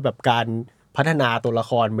หรือว่าแบบการพัฒนาตัวละ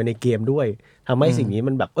ครไปในเกมด้วยทำให้สิ่งนี้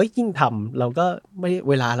มันแบบยิ่งทำเราก็ไม่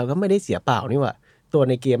เวลาเราก็ไม่ได้เสียเปล่านี่หว่าตัว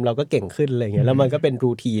ในเกมเราก็เก่งขึ้นอะไรอย่างเงี้ยแล้วมันก็เป็น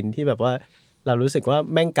รูทีนที่แบบว่าเรารู้สึกว่า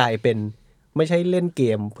แม่งกลายเป็นไม่ใช่เล่นเก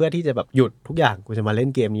มเพื่อที่จะแบบหยุดทุกอย่างกูจะมาเล่น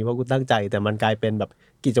เกมนี้เพราะกูตั้งใจแต่มันกลายเป็นแบบ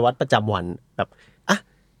กิจวัตรประจำวันแบบ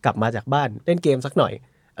กลับมาจากบ้านเล่นเกมสักหน่อย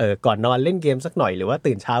ก่อนนอนเล่นเกมสักหน่อยหรือว่า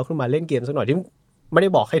ตื่นเช้าขึ้นมาเล่นเกมสักหน่อยที่ไม่ได้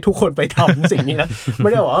บอกให้ทุกคนไปทำสิ่งนี้นะ ไม่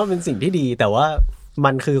ได้บอกว่ามันเป็นสิ่งที่ดีแต่ว่า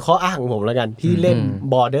มันคือข้ออ้างของผมแล้วกันที่เล่น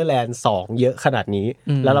Borderlands 2เยอะขนาดนี้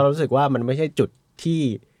แล้วเรารู้สึกว่ามันไม่ใช่จุดที่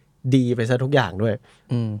ดีไปซะทุกอย่างด้วย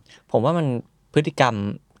ผมว่ามันพฤติกรรม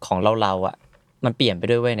ของเราอ่ะมันเปลี่ยนไป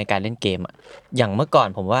ด้วยเว้ยในการเล่นเกมอ่ะอย่างเมื่อก่อน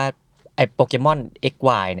ผมว่าไอ้โปเกมอน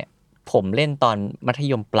XY เนี่ยผมเล่นตอนมัธ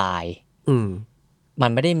ยมปลายมั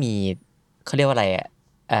นไม่ได้มีเขาเรียกว่าอะไรอ่ะ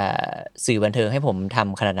สื่อบันเทิงให้ผมท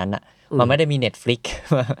ำขนาดนั้นอ่ะมันไม่ได้มี Netflix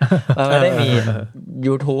มันไม่ได้มี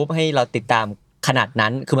YouTube ให้เราติดตามขนาดนั้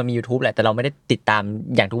นคือมันมี YouTube แหละแต่เราไม่ได้ติดตาม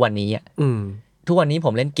อย่างทุกวันนี้อ่ะทุกวันนี้ผ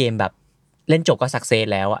มเล่นเกมแบบเล่นจบก็สักเซส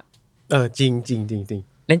แล้วอ่ะจริง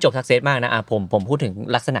เล่นจบสักเซสมากนะผมพูดถึง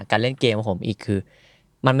ลักษณะการเล่นเกมของผมอีกคือ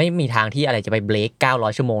มันไม่มีทางที่อะไรจะไปเบรก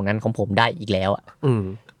900ชั่วโมงนั้นของผมได้อีกแล้วอ่ะ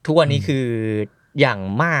ทุกวันนี้คืออย่าง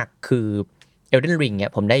มากคือ Elden Ring เนี่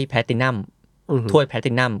ยผมได้แพลทินัมถ้วยแพล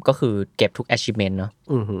ทินัมก็คือเก็บทุก achievement เนาะ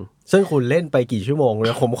ซึ่งคุณเล่นไปกี่ชั่วโมงเล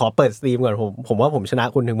ยผมขอเปิดสตรีมก่อนผมว่าผมชนะ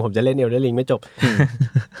คุณถึงผมจะเล่น Elden Ring ไม่จบ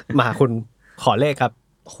มาคุณขอเลขครับ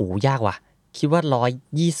โหยากว่ะคิดว่า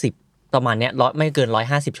120ประมาณเนี้ยไม่เกิน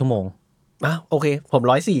150ชั่วโมงโอเคผม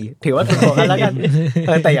104ถือว่าถูกกันแล้วกัน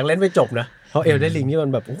แต่ยังเล่นไม่จบนะเพราะ Elden Ring นี่มั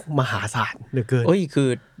นแบบมหาศาลเหลือเกินคือ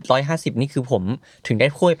150นี่คือผมถึงได้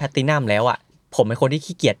ถ้วยแพลทินัมแล้วอ่ะผมเป็นคนที่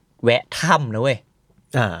ขี้เกียจแวะถ้ำนะเว้ย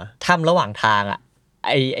ถ้ำระหว่างทางอ่ะ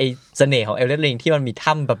ไอเสน่ห์ของ Elden Ring ที่มันมี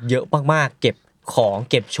ถ้ำแบบเยอะมากๆเก็บของ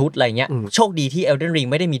เก็บชุดอะไรเงี้ยโชคดีที่ Elden Ring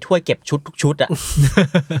ไม่ได้มีถ้วยเก็บชุดทุกชุดอ่ะ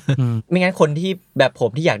ไม่งั้นคนที่แบบผม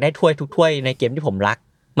ที่อยากได้ถ้วยทุกถ้วยในเกมที่ผมรัก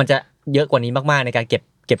มันจะเยอะกว่านี้มากๆในการเ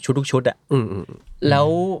ก็บชุดทุกชุดอ่ะแล้ว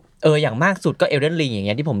อย่างมากสุดก็ Elden Ring อย่างเ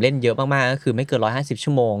งี้ยที่ผมเล่นเยอะมากๆก็คือไม่เกิน150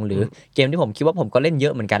ชั่วโมงหรือเกมที่ผมคิดว่าผมก็เล่นเยอ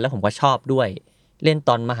ะเหมือนกันแล้วผมก็ชอบด้วยเล่นต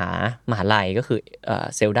อนมหาลัยก็คือ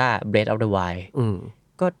Zelda Breath of the Wild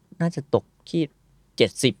ก็น่าจะตกที่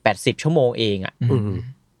70-80ชั่วโมงเองอ่ะ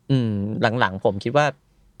หลังๆผมคิดว่า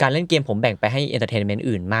การเล่นเกมผมแบ่งไปให้เอนเตอร์เทนเมนต์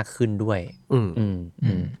อื่นมากขึ้นด้วย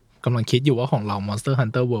กำลังคิดอยู่ว่าของเรา Monster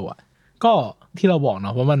Hunter World อ่ะก็ที่เราบอกเนา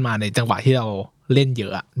ะว่ามันมาในจังหวะที่เราเล่นเยอ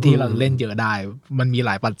ะที่เราเล่นเยอะได้มันมีห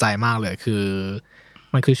ลายปัจจัยมากเลยคือ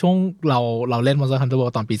มันคือช่วงเราเล่น Monster Hunter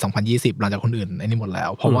World ตอนปี2020หลังจากคนอื่นไอ้นี่หมดแล้ว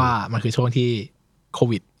เพราะว่ามันคือช่วงที่โค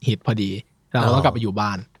วิดฮิตพอดีเราต้องกลับไปอยู่บ้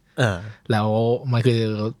านแล้วมันคือ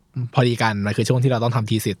พอดีกันมันคือช่วงที่เราต้องทำ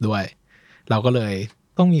ทีสิทธ์ด้วยเราก็เลย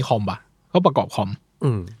ต้องมีคอมก็ประกอบคอ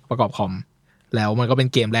มแล้วมันก็เป็น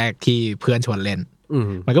เกมแรกที่เพื่อนชวนเล่น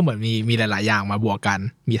มันก็เหมือนมีหลายๆอย่างมาบวกกัน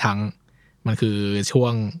มีทั้งมันคือช่ว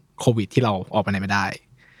งโควิดที่เราออกไปไหนไม่ได้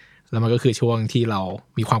แล้วมันก็คือช่วงที่เรา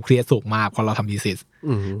มีความเครียดสูงมากเพราะเราทำทีสิทธ์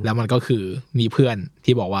แล้วมันก็คือมีเพื่อน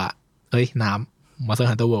ที่บอกว่าเอ้ยน้ำMonster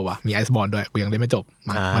Hunter World ว่ะมีไอซ์บอลด้วยกูยังเล่นไม่จบม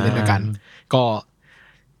าเล่นด้วยกันก็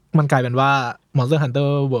มันกลายเป็นว่า Monster Hunter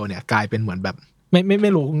World เนี่ยกลายเป็นเหมือนแบบไ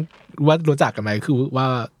ม่รู้ว่ารู้จักกันไหมคือว่า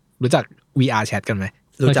รู้จัก VR chat กันไหม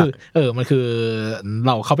รู้จักมันคือเ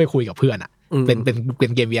ราเข้าไปคุยกับเพื่อนอ่ะเป็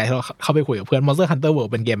นเกม VR ที่เราเข้าไปคุยกับเพื่อน Monster Hunter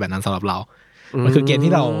World เป็นเกมแบบนั้นสำหรับเรามันคือเกม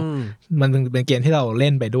ที่มันเป็นเกมที่เราเ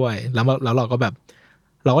ล่นไปด้วยแล้วเราก็แบบ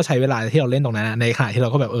เราก็ใช้เวลาที่เราเล่นตรงนั้นในขณะที่เรา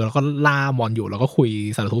ก็แบบเราก็ล่ามอนอยู่เราก็คุย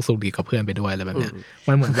สารทุกข์สุขดิบกับเพื่อนไปด้วยอะไรแบบเนี้ย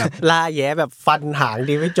มันเหมือนแบบล่าแย้แบบฟันหาง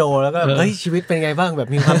ดีไม่โจแล้วก็เฮ้ยชีวิตเป็นไงบ้างแบบ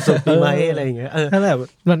มีความสุขดีไหมอะไรอย่างเงี้ยนั่นแหละ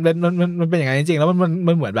มันเป็นอย่างนั้นจริงๆแล้ว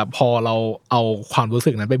มันเหมือนแบบพอเราเอาความรู้สึ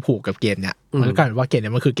กนั้นไปผูกกับเกมเนี้ยมันก็กลายเป็นว่าเกมเ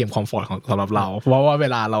นี้ยมันคือเกมคอมฟอร์ตของสำหรับเราเพราะว่าเว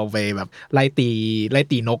ลาเราไปแบบไล่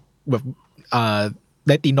ตีนกแบบ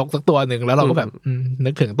ได้ตีนกสักตัวหนึ่งแล้วเราก็แบบนึ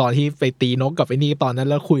กถึงตอนที่ไปตีนกกับไอ้นี่ตอนนั้น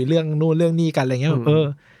แล้วคุยเรื่องนู่นเรื่องนี้กันอะไรเงี้ยมัน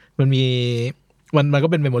ก็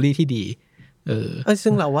เป็นเมมโมรี่ที่ดี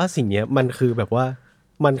ซึ่งเราว่าสิ่งนี้มันคือแบบว่า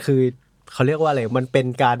มันคือเขาเรียกว่าอะไรมันเป็น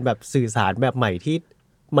การแบบสื่อสารแบบใหม่ที่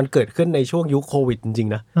มันเกิดขึ้นในช่วงยุคโควิดจริง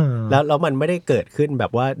ๆนะแล้วมันไม่ได้เกิดขึ้นแบ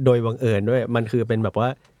บว่าโดยบังเอิญด้วยมันคือเป็นแบบว่า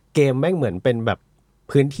เกมแม่งเหมือนเป็นแบบ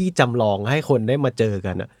พื้นที่จำลองให้คนได้มาเจอ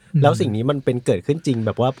กันอะ แล้วสิ่งนี้มันเป็นเกิดขึ้นจริงแ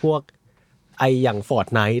บบว่าพวกอย่าง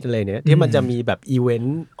Fortnite อะไรเนี่ยที่มันจะมีแบบอีเวน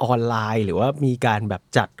ต์ออนไลน์หรือว่ามีการแบบ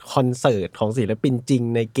จัดคอนเสิร์ตของศิลปินจริง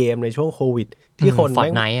ในเกมในช่วงโควิดที่คน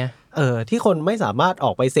ที่คนไม่สามารถอ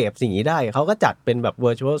อกไปเสพสิ่งนี้ได้เขาก็จัดเป็นแบบ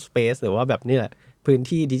virtual space หรือว่าแบบนี่แหละพื้น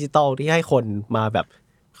ที่ดิจิตอลที่ให้คนมาแบบ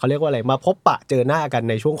เขาเรียกว่าอะไรมาพบปะเจอหน้ากัน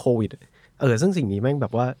ในช่วงโควิดซึ่งสิ่งนี้แม่งแบ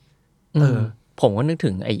บว่าผมก็นึกถึ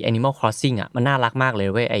งAnimal Crossing อ่ะมันน่ารักมากเลย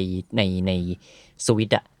เว้ยในสวิต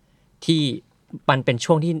อ่ะที่มันเป็น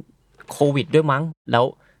ช่วงที่โควิดด้วยมั้งแล้ว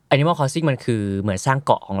Animal Crossing มันคือเหมือนสร้างเ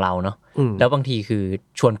กาะของเราเนาะแล้วบางทีคือ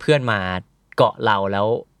ชวนเพื่อนมาเกาะเราแล้ว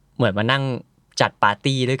เหมือนมานั่งจัดปาร์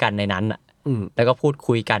ตี้ด้วยกันในนั้นอ่ะแล้วก็พูด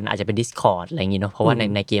คุยกันอาจจะเป็น Discord อะไรอย่างงี้เนาะเพราะว่า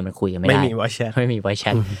ในเกมมันคุยกันไม่ได้ไม่มี voice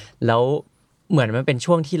chat แล้วเหมือนมันเป็น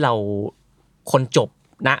ช่วงที่เราคนจบ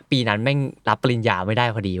ณปีนั้นแม่งรับปริญญาไม่ได้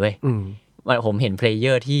พอดีเว้ยผมเห็นเพลเย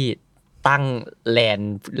อร์ที่ตั้งแลน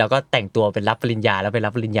แล้วก็แต่งตัวเป็นรับปริญญาแล้วไปรั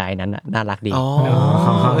บปริญญานั้นน่ะน่ารักดี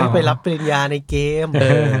ไปรับปริญญาในเกม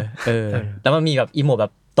แล้วมันมีแบบอีโมแบ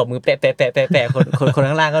บตบมือแปะคน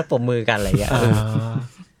ข้างล่างก็ปรบมือกันอะไรอย่างเงี้ย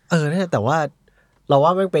แต่ว่าเราว่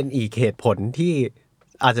ามันเป็นอีกเหตุผลที่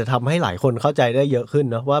อาจจะทำให้หลายคนเข้าใจได้เยอะขึ้น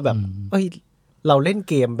เนาะว่าแบบเราเล่น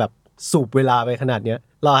เกมแบบสูบเวลาไปขนาดเนี้ย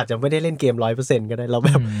เราอาจจะไม่ได้เล่นเกม 100% ก็ได้เราแ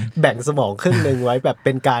บบแบ่งสมองครึ่งนึงไว้แบบเ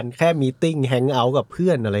ป็นการแค่มีตติ้งแฮงเอาท์กับเพื่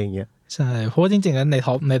อนอะไรอย่างเงี้ยใช่เพราะว่าจริงๆแล้วใน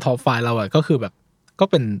ท็อปไฟล์เราอ่ะก็คือแบบก็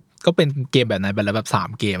เป็นเกมแบบไหนแบบละแบบ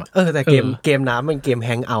3เกมอ่ะแต่เกมน้ำมันเกมแฮ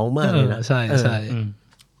งเอาท์มากเลยนะใช่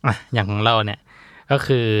อย่างของเราเนี่ยก็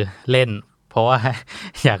คือเล่นเพราะว่า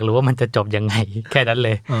อยากรู้ว่ามันจะจบยังไงแค่นั้นเล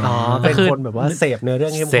ยเป็นคนแบบว่าเสพเนื้อเรื่อ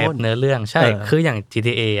งเข้มข้นเสพเนื้อเรื่องใช่คืออย่าง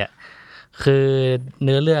GTA อ่ะคือเ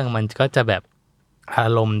นื้อเรื่องมันก็จะแบบอา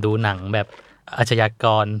รมณ์ดูหนังแบบอาชญาก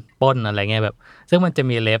รปล้นอะไรเงี้ยแบบซึ่งมันจะ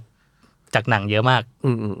มีเล็บจากหนังเยอะมาก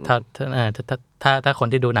ถ้าคน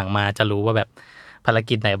ที่ดูหนังมาจะรู้ว่าแบบภาร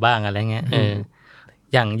กิจไหนบ้างอะไรเงี้ย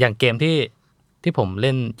อย่างเกมที่ผมเ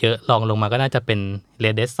ล่นเยอะลองลงมาก็น่าจะเป็น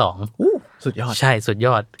Red Dead 2สุดยอดใช่สุดย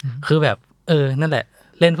อดคือแบบนั่นแหละ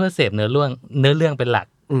เล่นเพื่อเสพเนื้อเรื่องเป็นหลัก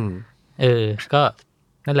ก็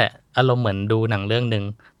นั่นแหละอารมณ์เหมือนดูหนังเรื่องนึง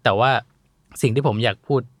แต่ว่าสิ่งที่ผมอยาก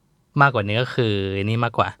พูดมากกว่านี้ก็คือนี่ม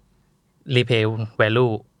ากกว่า replay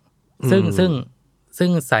value ซึ่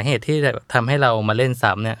งสาเหตุที่ทำให้เรามาเล่น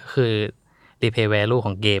ซ้ำเนี่ยคือ replay value ข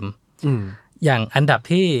องเกมอย่างอันดับ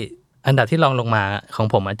ที่รองลงมาของ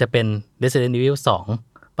ผมอาจจะเป็น Resident Evil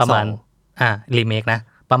 2ประมาณremake นะ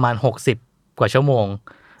ประมาณ60กว่าชั่วโมง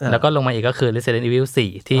แล้วก็ลงมาอีกก็คือ Resident Evil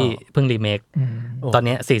 4ที่เพิ่งรีเมคตอน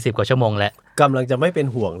นี้40กว่าชั่วโมงแล้วกำลังจะไม่เป็น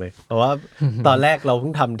ห่วงเลยเพราะว่าตอนแรกเราเพิ่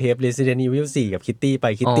งทำเทป Resident Evil 4กับคิตตี้ไป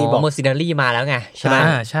คิตตี้บอก Mercenary มาแล้วไงใช่ไหม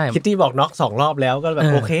ใช่คิตตี้บอกน็อก2รอบแล้วก็แบบ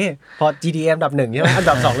โอเคพอ GDM อันดับ1ใช่ไหมอัน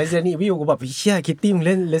ดับ2 Resident Evil กูแบบเชี่ยคิตตี้มึงเ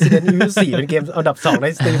ล่น Resident Evil 4เป็นเกมอันดับ2ใน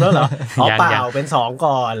สตรีมแล้วเหรอเปล่าเป็น2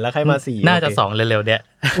ก่อนแล้วใครมา4น่าจะ2เร็วๆเนี่ย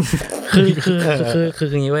คือ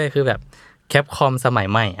อย่างนี้เว้ยคือแบบแคปคอมสมัย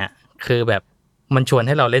ใหม่อ่ะคือแบบมันชวนใ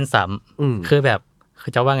ห้เราเล่นซ้ำคือแบบคื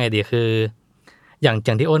อจะว่าไงดีคืออย่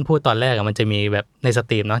างที่อ้นพูดตอนแรกมันจะมีแบบในส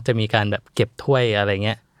ตรีมเนาะจะมีการแบบเก็บถ้วยอะไรเ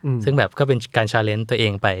งี้ยซึ่งแบบก็เป็นการชาเลนจ์ตัวเอ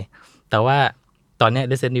งไปแต่ว่าตอนเนี้ย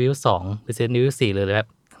Resident Evil 2 Resident Evil 4เลยแบบ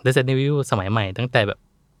Resident Evil สมัยใหม่ตั้งแ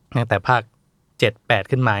ต่ภาค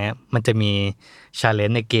 7-8 ขึ้นมาเนี่ยมันจะมีชาเลน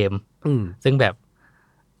จ์ในเกมซึ่งแบบ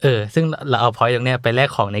ซึ่งเราเอาพอยต์ตรงเนี้ยไปแลก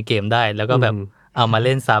ของในเกมได้แล้วก็แบบเอามาเ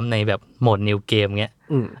ล่นซ้ำในแบบโหมดนิวเกมเงี้ย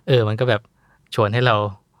มันก็แบบชวนให้เรา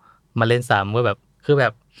มาเล่นซ้ำว่าแบบคือแบ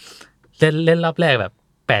บเล่นรอบแรกแบบ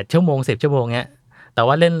8ชั่วโมง10ชั่วโมงเงี้ยแต่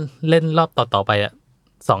ว่าเล่นรอบต่อไปอ่ะ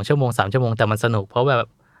2ชั่วโมง3ชั่วโมงแต่มันสนุกเพราะแบบ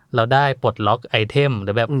เราได้ปลดล็อกไอเทมห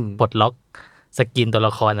รือแบบปลดล็อกสกินตัวล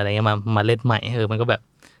ะครอะไรเงี้ยมาเล่นใหม่มันก็แบบ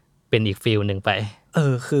เป็นอีกฟีลนึงไป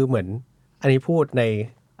คือเหมือนอันนี้พูดใน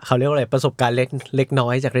เขาเรียกว่าอะไรประสบการณ์เล็กน้อ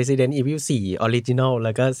ยจาก Resident Evil 4 Original แ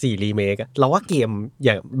ล้วก็4 Remake เราว่าเกมอ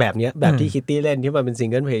ย่างแบบเนี้ยแบบที่คิตตี้เล่นที่มันเป็นซิง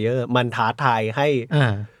เกิลเพลเยอร์มันท้าทายให้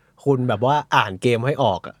คุณแบบว่าอ่านเกมให้อ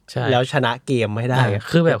อกแล้วชนะเกมให้ได้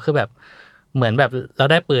คือแบบเหมือนแบบเรา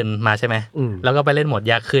ได้ปืนมาใช่ไหมแล้วก็ไปเล่นโหมด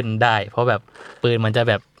ยากขึ้นได้เพราะแบบปืนมันจะ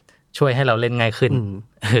แบบช่วยให้เราเล่นง่ายขึ้น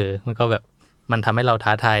มันก็แบบมันทำให้เราท้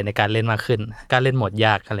าทายในการเล่นมากขึ้นการเล่นโหมดย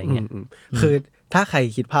ากอะไรเงี้ยคือถ้าใคร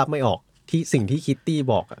คิดภาพไม่ออกที่สิ่งที่คิตตี้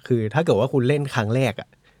บอกคือถ้าเกิดว่าคุณเล่นครั้งแรก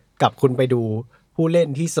กับคุณไปดูผู้เล่น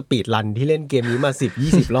ที่สปีดรันที่เล่นเกมนี้มา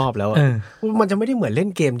 10-20 รอบแล้วมันจะไม่ได้เหมือนเล่น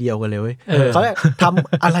เกมเดียวกันเลยเว้ยเขาท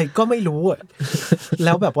ำอะไรก็ไม่รู้แ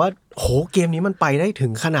ล้วแบบว่าโหเกมนี้มันไปได้ถึ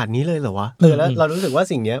งขนาดนี้เลยเหรอวะแล้วเรารู้สึกว่า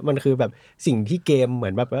สิ่งนี้มันคือแบบสิ่งที่เกมเหมื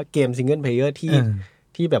อนแบบว่าเกมซิงเกิลเพลเยอร์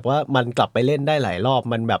ที่แบบว่ามันกลับไปเล่นได้หลายรอบ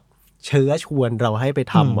มันแบบ เชื้อชวนเราให้ไป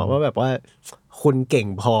ทำว่าแบบว่าคุณเก่ง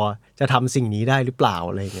พอจะทำสิ่งนี้ได้หรือเปล่า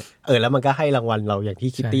อะไรเงี้ยแล้วมันก็ให้รางวัลเราอย่างที่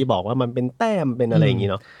คิตตี้บอกว่ามันเป็นแต้มเป็นอะไรอย่างงี้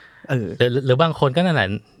เนาะหรือบางคนก็นั่นแหละ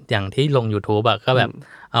อย่างที่ลง YouTube อ่ะก็แบบ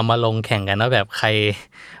เอามาลงแข่งกันว่าแบบใคร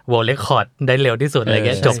เวิลด์เรคคอร์ดได้เร็วที่สุดอะไรเ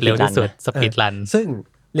งี้ยจบเร็วที่สุดสปีดรันซึ่ง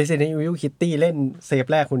Resident Evil Kitty เล่นเซฟ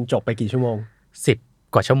แรกคุณจบไปกี่ชั่วโมง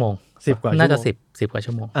10 กว่าชั่วโมง10 กว่าน่าจะ10 กว่า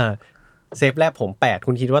ชั่วโมงเซฟแรกผม8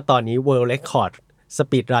คุณคิดว่าตอนนี้ World Record ส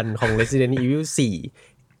ปีดรันของ Resident Evil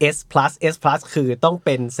 4 S+ คือต้องเ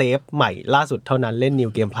ป็นเซฟใหม่ล่าสุดเท่านั้นเล่น New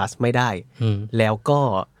Game Plus ไม่ได้แล้วก็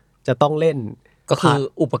จะต้องเล่นก็คือ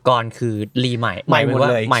อุปกรณ์คือรีใหม่หมด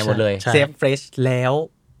เลยเซฟเฟรชแล้ว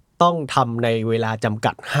ต้องทำในเวลาจำ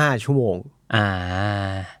กัด5ชั่วโมง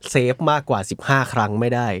เซฟมากกว่า15ครั้งไม่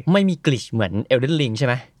ได้ไม่มีกลิชเหมือน Elden Ring ใช่ไ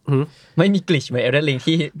หมไม่มีกลิชเหมือน Elden Ring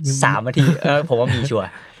ที่3นาทีผมว่ามีชัวร์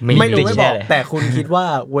ไม่รู้ไม่บอกแต่คุณคิดว่า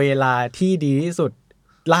เวลาที่ดีที่สุด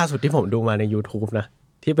ล่าสุดที่ผมดูมาใน YouTube นะ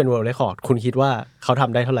ที่เป็น World Record คุณคิดว่าเขาท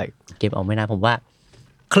ำได้เท่าไหร่เก็บเอาไม่นานผมว่า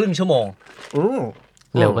ครึ่งชั่วโมง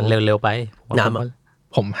เร็วไป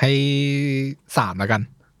ผมให้3แล้วกัน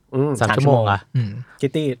3ชั่วโมงคิ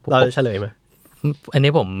ตตี้เราจะเฉลยมั้ยอัน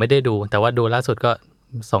นี้ผมไม่ได้ดูแต่ว่าดูล่าสุดก็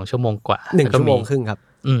2ชั่วโมงกว่า1ชั่วโมงครึ่งครับ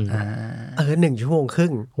1ชั่วโมงครึ่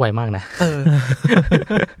งไวมากนะ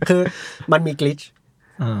คือมันมีกลิช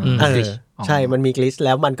ใช่มันมีกลิชแ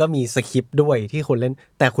ล้วมันก็มีสคริปต์ด้วยที่คนเล่น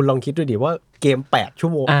แต่คุณลองคิดดูดิว่าเกม8ชั่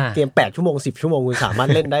วโมงเกม8ชั่วโมง10ชั่วโมงคุณสามารถ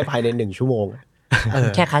เล่นได้ภายใน1ชั่วโมง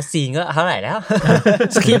แค่คัสซีนก็เท่าไหร่แล้ว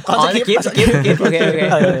สคริปต์โอเค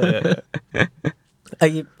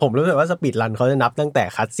ผมรู้สึกว่าสปีดรันเขาจะนับตั้งแต่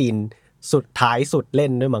คัสซีนสุดท้ายสุดเล่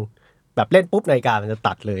นด้วยมั้งแบบเล่นปุ๊บนาฬิกามันจะ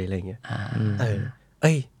ตัดเลยอะไรเงี้ย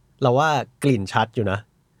เราว่ากลิ่นชัดอยู่นะ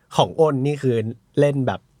ของอ้นนี่คือเล่นแ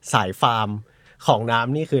บบสายฟาร์มของน้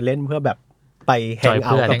ำนี่คือเล่นเพื่อแบบไปแฮงเอ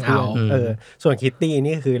าท์กับเพื่อนส่วนคิตตี้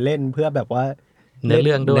นี่คือเล่นเพื่อแบบว่าเนื้อเ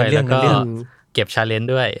รื่องด้วยแล้วก็เก็บชาเลนจ์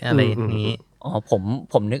ด้วยอะไรนี้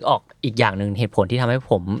ผมนึกออกอีกอย่างนึงเหตุผลที่ทำให้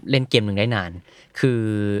ผมเล่นเกมนึงได้นานคือ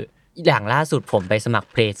อย่างล่าสุดผมไปสมัคร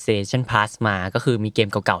PlayStation Plus มาก็คือมีเกม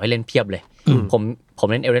เก่าๆให้เล่นเพียบเลยผม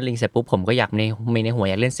เล่น Elden Ring เสร็จปุ๊บผมก็อยากมีในหัว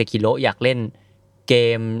อยากเล่น Sekiro อยากเล่นเก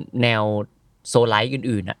มแนวโซลไลท์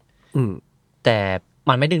อื่นๆอ่ะแต่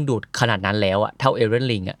มันไม่ดึงดูดขนาดนั้นแล้วอ่ะเท่า Elden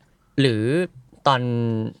Ring อ่ะหรือตอน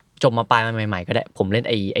จบมาปลายมาใหม่ๆก็ได้ผมเล่น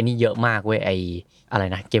ไอ้นี่เยอะมากเว้ยไอ้อะไร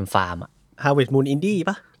นะเกมฟาร์มอ่ะ Harvest Moon Indie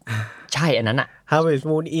ป่ะใช่อันนั้นอ่ะ Harvest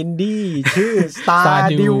Moon Indie ชื่อ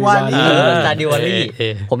Stardew Valley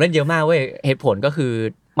ผมเล่นเยอะมากเว้ยเหตุผลก็คือ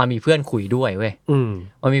มันมีเพื่อนคุยด้วยเว้ย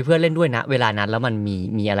มันมีเพื่อนเล่นด้วยนะเวลานั้นแล้วมัน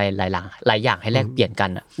มีอะไรหลายอย่างให้แลกเปลี่ยนกัน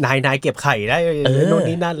อ่ะนายเก็บไข่ได้โน่น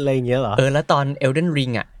นี่นั่นอะไรอย่างเงี้ยเหรอแล้วตอน Elden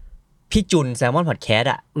Ring อ่ะพี่จุนแซลมอนพอดแคส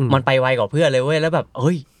ต์อ่ะมันไปไวกว่าเพื่อนเลยเว้ยแล้วแบบเ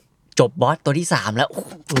ฮ้ยจบบอสตัวที่3แล้ว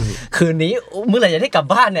คืนนี้เมื่อไหร่จะได้กลับ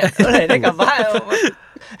บ้านเนี่ยเมื่อไหร่ได้กลับบ้าน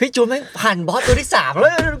พี่จูนแม่งผ่านบอสตัวที่3แล้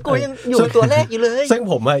วกูยังอยู่ตัวแรกอยู่เลยซึ่ง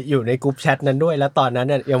ผมอยู่ในกลุ่มแชทนั้นด้วยแล้วตอนนั้น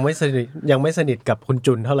เนี่ยยังไม่สนิทกับคุณ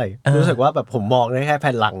จุนเท่าไหร่รู้สึกว่าแบบผมมองได้แค่แ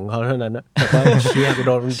ผ่นหลังเขาเท่านั้นนะแบบว่าเชี่ยโ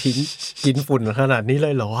ดนทิ้งกินฝุ่นขนาดนี้เล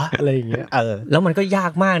ยเหรออะไรอย่างเงี้ยแล้วมันก็ยา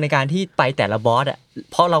กมากในการที่ไปแต่ละบอสอ่ะ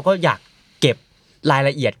เพราะเราก็อยากเก็บรายล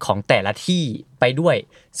ะเอียดของแต่ละที่ไปด้วย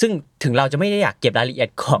ซึ่งถึงเราจะไม่ได้อยากเก็บรายละเอียด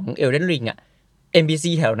ของ Elden Ring อ่ะ NPC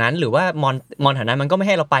แถวนั้นหรือว่ามอนแถวนั้นมันก็ไม่ใ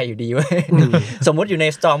ห้เราไปอยู่ดีเว้ยสมมุติอยู่ใน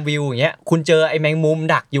Stormview อย่างเงี้ยคุณเจอไอ้แมงมุม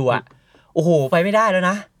ดักอยู่อ่ะโอ้โหไปไม่ได้แล้ว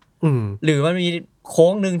นะหรือมันมีโค้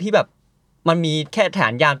งนึงที่แบบมันมีแค่ฐา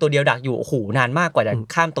นยามตัวเดียวดักอยู่โอ้โหนานมากกว่าจะ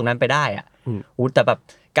ข้ามตรงนั้นไปได้อ่ะแต่แบบ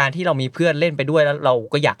การที่เรามีเพื่อนเล่นไปด้วยแล้วเรา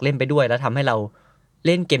ก็อยากเล่นไปด้วยแล้วทำให้เราเ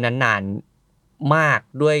ล่นเกมนั้นนานมาก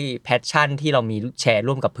ด้วยแพชชั่นที่เรามีแชร์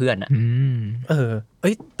ร่วมกับเพื่อนอ่ะ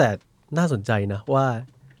แต่น่าสนใจนะว่า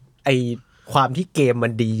ไอความที่เกมมั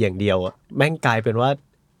นดีอย่างเดียวอ่ะแม่งกลายเป็นว่า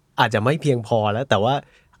อาจจะไม่เพียงพอแล้วแต่ว่า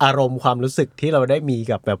อารมณ์ความรู้สึกที่เราได้มี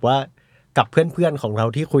กับแบบว่ากับเพื่อนๆของเรา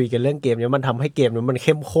ที่คุยกันเรื่องเกมเนี้ยมันทำให้เกมนี้มันเ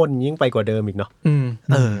ข้มข้นยิ่งไปกว่าเดิมอีกเนาะ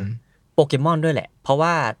โปเกมอนด้วยแหละเพราะว่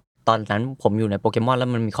าตอนนั้นผมอยู่ในโปเกมอนแล้ว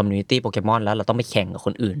มันมีคอมมูนิตี้โปเกมอนแล้วเราต้องไปแข่งกับค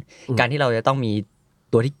นอื่นการที่เราจะต้องมี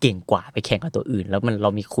ตัวที่เก่งกว่าไปแข่งกับตัวอื่นแล้วเรา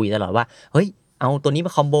มีคุยตลอดว่าเฮ้ยเอาตัวนี้ม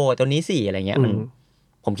าคอมโบตัวนี้สิอะไรเงี้ย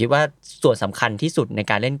ผมคิดว่าส่วนสำคัญที่สุดใน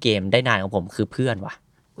การเล่นเกมได้นานของผมคือเพื่อนว่ะ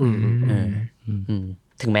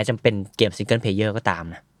ถึงแม้จะเป็นเกมซิงเกิลเพลเยอร์ก็ตาม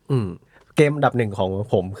นะเกมอันดับ1ของ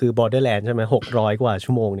ผมคือ Borderlands ใช่มั้ย600กว่า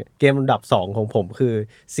ชั่วโมงเนี่ยเกมอันดับ2ของผมคือ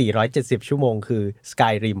470ชั่วโมงคือ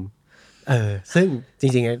Skyrim ซึ่งจ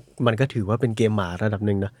ริงๆมันก็ถือว่าเป็นเกมหมาระดับ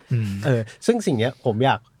นึงนะซึ่งสิ่งเนี้ยผมอ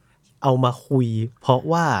ยากเอามาคุยเพราะ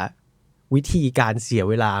ว่าวิธีการเสีย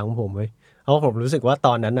เวลาของผมเว้ยเพราะผมรู้สึกว่าต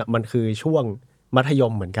อนนั้นน่ะมันคือช่วงมัธย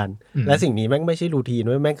มเหมือนกันและสิ่งนี้แม่งไม่ใช่รูทีน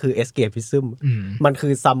เว้ยแม่งคือ escapism มันคื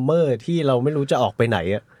อซัมเมอร์ที่เราไม่รู้จะออกไปไหน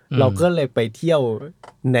อ่ะ เราก็เลยไปเที่ยว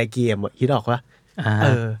ในเกมคิดออกว่า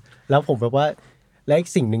แล้วผมแบบว่าและอีก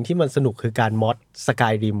สิ่งหนึ่งที่มันสนุกคือการมอดสกา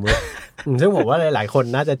ยริมเว้ยซึ่งผมว่าหลายๆคน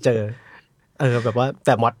น่าจะเจอแบบว่าแ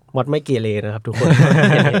ต่มอดไม่เกเรนะครับทุกคน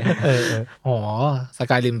อ๋อส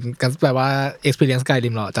กายริมกันแปลว่า experience สกายริ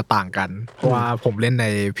มเราจะต่างกันเพราะว่าผมเล่นใน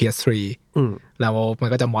PS3 แล้วมัน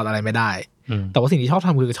ก็จะมอดอะไรไม่ได้แต่ว่าสิ่งที่ชอบท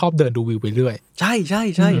ำคือชอบเดินดูวิวไปเรื่อยใช่ใช่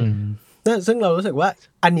ใช่ซึ่งเรารู้สึกว่า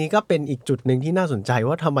อันนี้ก็เป็นอีกจุดหนึ่งที่น่าสนใจ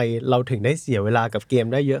ว่าทำไมเราถึงได้เสียเวลากับเกม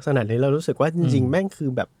ได้เยอะขนาดนี้เรารู้สึกว่าจริงๆแม่งคือ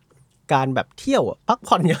แบบการแบบเที่ยวพัก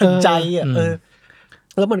ผ่อนหย่อนใจ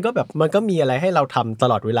แล้วมันก็แบบมันก็มีอะไรให้เราทำต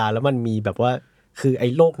ลอดเวลาแล้วมันมีแบบว่าคือไอ้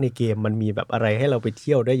โลกในเกมมันมีแบบอะไรให้เราไปเ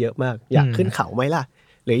ที่ยวได้เยอะมากอยากขึ้นเขาไหมล่ะ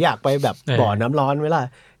หรืออยากไปแบบบ่อน้ำร้อนไหมล่ะ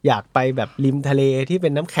อยากไปแบบริมทะเลที่เป็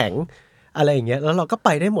นน้ำแข็งอะไรอย่างเงี้ยแล้วเราก็ไป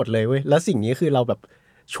ได้หมดเลยเว้ยแล้วสิ่งนี้คือเราแบบ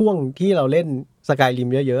ช่วงที่เราเล่นสกายริม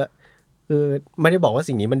เยอะๆคือไม่ได้บอกว่า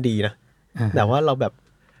สิ่งนี้มันดีนะแต่ว่าเราแบบ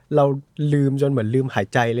เราลืมจนเหมือนลืมหาย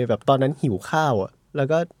ใจเลยแบบตอนนั้นหิวข้าวแล้ว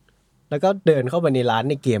ก็เดินเข้าไปในร้าน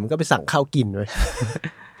ในเกมก็ไปสั่งข้าวกินเลย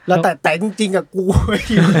แล้วแต่จริงๆกู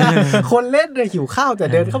หิวคนเล่นเลยหิวข้าวแต่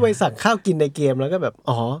เดินเข้าไปสั่งข้าวกินในเกมแล้วก็แบบ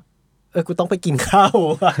กูต้องไปกินข้าว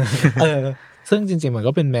ซึ่งจริงๆมัน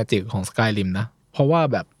ก็เป็นแมจิกของ Skyrim นะเพราะว่า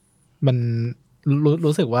แบบมัน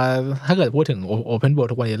รู้สึกว่าถ้าเกิดพูดถึง Open World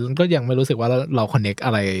ทุกวันนี้ก็ยังไม่รู้สึกว่าเราคอนเนคอ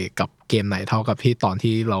ะไรกับเกมไหนเท่ากับที่ตอน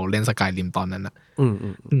ที่เราเล่น Skyrim ตอนนั้นน่ะ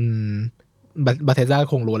Bethesda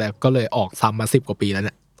คงรู้แหละก็เลยออกซ้ำมา10 กว่าปีแล้วเ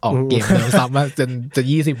นี่ยออกเกมเดิมซ้ำมาจะ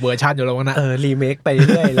20เวอร์ชันอยู่แล้วนะรีเมคไปเ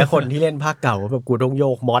รื่อยแล้วคนที่เล่นภาคเก่าแบบกูต้องโย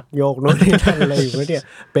กมอดโยกโน่นนี่นั่นอะไรอยู่เนี่ย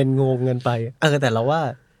เป็นงงเงินไปแต่เราว่า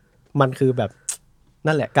มันคือแบบ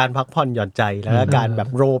นั่นแหละการพักผ่อนหย่อนใจแล้วก็การแบบ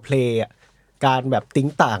โรลเพลย์การแบบติ้ง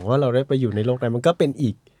ต่างว่าเราได้ไปอยู่ในโลกนั้นมันก็เป็น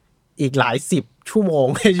อีกหลาย10 ชั่วโมง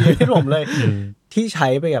ในชีวิตผมเลยที่ใช้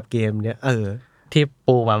ไปกับเกมเนี้ยที่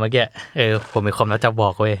ปูมาเมื่อกี้ผมมีความแล้วจะบอ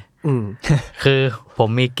กเว้ยคือผม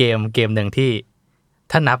มีเกมหนึ่งที่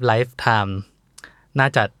ถ้านับไลฟ์ไทม์น่า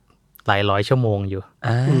จะหลายร้อยชั่วโมงอยู่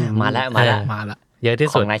มาแล้วเยอะที่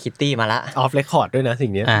สุดของนายคิตตี้มาละออฟเรคคอร์ดด้วยนะสิ่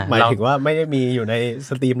งนี้หมายถึงว่าไม่ได้มีอยู่ในส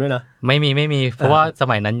ตรีมด้วยนะไม่มีเพราะว่าส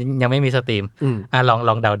มัยนั้นยังไม่มีสตรีมล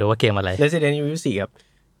องเดาดูว่าเกมอะไร Resident Evil 4ครับ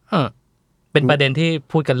เป็นประเด็นที่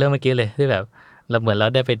พูดกันเรื่องเมื่อกี้เลยที่แบบเราเหมือนเรา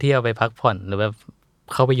ได้ไปเที่ยวไปพักผ่อนหรือแบบ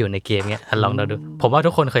เข้าไปอยู่ในเกมเงี้ยลองเดาดูผมว่า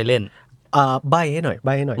ทุกคนเคยเล่นใบ้ให้หน่อย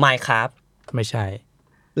Minecraft ไม่ใช่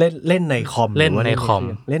เล่นในคอมเล่นในคอม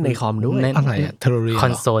เล่นในคอมด้วยอะไรTerraria คอ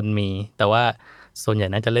นโซลมีแต่ว่าส่วนใหญ่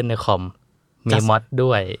น่าจะเล่นในคอมมีมอด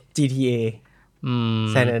ด้วย GTA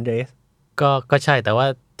San Andreas ก็ใช่แต่ว่า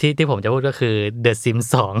ที่ผมจะพูดก็คือ The Sims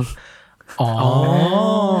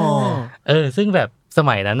 2ซึ่งแบบส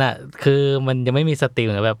มัยนั้นน่ะคือมันยังไม่มีสตรีม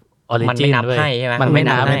แบบออริจินด้วยมันไม่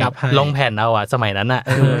นับลงแผ่นเอาสมัยนั้นน่ะ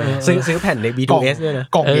ซื้อแผ่นใน B2S ด้วยนะ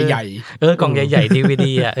กล่องใหญ่ๆกล่องใหญ่ๆ DVD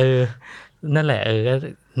นั่นแหละก็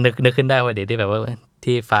นึกขึ้นได้ว่าเดี๋ยวที่แบบว่า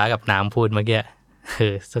ที่ฟ้ากับน้ำพูดเมื่อกี้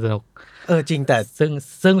สนุกจริงแต่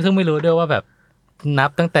ซึ่งไม่รู้ด้วยว่าแบบนับ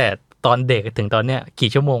ตั้งแต่ตอนเด็กถึงตอนเนี้ยกี่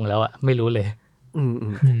ชั่วโมงแล้วไม่รู้เลย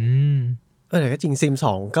แต่ก็จริง Sim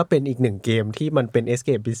 2ก็เป็นอีกหนึ่งเกมที่มันเป็น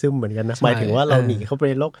escapism เหมือนกันนะหมายถึงว่าเราหนีเข้าไป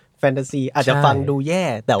ในโลกแฟนตาซีอาจจะฟังดูแย่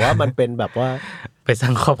แต่ว่ามันเป็นแบบว่าไปสร้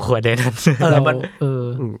างครอบครัวได้นั้นเ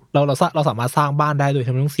ราสามารถสร้างบ้านได้โดย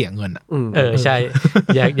ที่ไม่ต้องเสียเงินใช่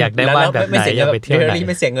อยากได้บ้านแบบไหนอยากไปเที่ยวไหนไ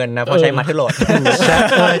ม่เสียเงินนะเพราะใช้มาเธอร์โหลด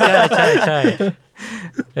ใช่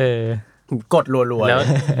กดรัวๆแล้ว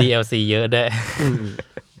DLC เยอะด้วย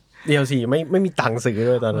DLC ไม่มีตังค์ซื้อ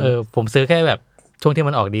ด้วยตอนนั้นผมซื้อแค่แบบช่วงที่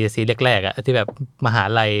มันออก DLC แรกๆที่แบบมหา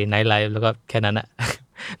ลัยไนท์ไลฟ์แล้วก็แค่นั้น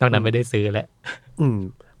นอกนั้นไม่ได้ซื้อแล้ว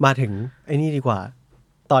มาถึงไอ้นี่ดีกว่า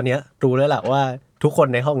ตอนเนี้ยรู้แล้วล่ะว่าทุกคน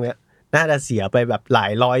ในห้องเนี้ยน่าจะเสียไปแบบหลา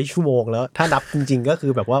ยร้อยชั่วโมงแล้วถ้านับจริงๆก็คื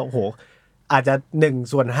อแบบว่าโอ้โหอาจจะ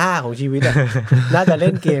1/5ของชีวิตน่าจะเ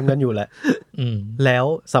ล่นเกมกันอยู่แหละแล้ว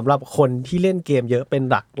สำหรับคนที่เล่นเกมเยอะเป็น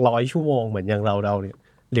หลักร้อยชั่วโมงเหมือนอย่างเราเนี่ย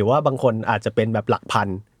หรือว่าบางคนอาจจะเป็นแบบหลักพัน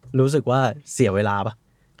รู้สึกว่าเสียเวลาปะ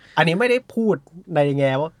อันนี้ไม่ได้พูดในแ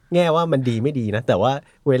ง่ว่ามันดีไม่ดีนะแต่ว่า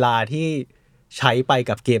เวลาที่ใช้ไป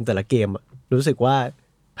กับเกมแต่ละเกมรู้สึกว่า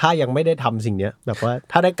ถ้ายังไม่ได้ทำสิ่งนี้แบบว่า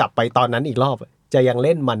ถ้าได้กลับไปตอนนั้นอีกรอบจะยังเ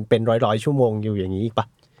ล่นมันเป็นร้อยชั่วโมงอยู่อย่างนี้อีกปะ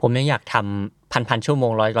ผมยังอยากทำพันชั่วโม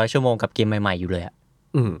งร้อยชั่วโมงกับเกมใหม่ๆอยู่เลย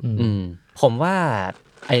ผมว่า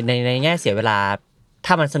ในแง่เสียเวลา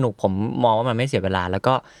ถ้ามันสนุกผมมองว่ามันไม่เสียเวลาแล้ว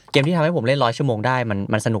ก็เกมที่ทำให้ผมเล่น100 ชั่วโมงได้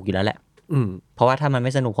มันสนุกอยู่แล้วแหละเพราะว่าถ้ามันไ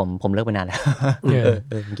ม่สนุกผมเลิกไปนานแล้ว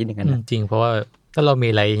ผมคิดอย่างนั้นจริงเพราะว่าถ้าเรามี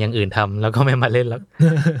อะไรอย่างอื่นทำแล้วก็ไม่มาเล่นแล้ว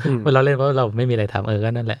เราเล่นเพราะเราไม่มีอะไรทำก็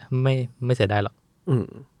นั่นแหละไม่เสียดายหรอก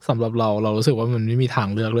สำหรับเรารู้สึกว่ามันไม่มีทาง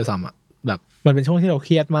เลือกด้วยซ้ำแบบมันเป็นช่วงที่เราเค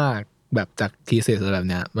รียดมากแบบจากทีเซสแบบ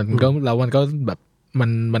เนี้ยมันก็แล้วมันก็แบบ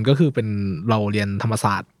มันก็คือเป็นเราเรียนธรรมศ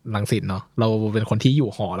าสตร์รังสิตเนาะเราเป็นคนที่อยู่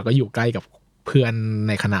หอแล้วก็อยู่ใกล้กับเพื่อนใ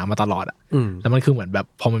นคณะมาตลอดอ่ะแล้วมันคือเหมือนแบบ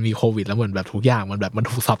พอมันมีโควิดแล้วเหมือนแบบทุกอย่างมัน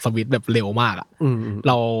ถูกสับสวิตช์แบบเร็วมากอ่ะเ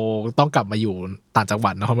ราต้องกลับมาอยู่ต่างจังห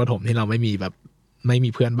วัดนครปฐมที่เราไม่มี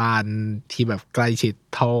เพื่อนบ้านที่แบบใกล้ชิด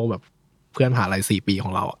เท่าแบบเพื่อนมหาลัย4 ปีขอ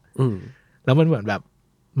งเราอ่ะแล้วมันเหมือนแบบ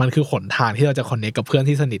มันคือหนทางที่เราจะคอนเนคกับเพื่อน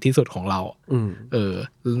ที่สนิทที่สุดของเรา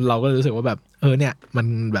เราก็รู้สึกว่าแบบเนี่ยมัน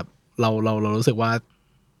แบบเรารู้สึกว่า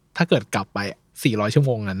ถ้าเกิดกลับไป400 ชั่วโ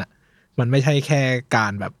มงนั้นน่ะมันไม่ใช่แค่กา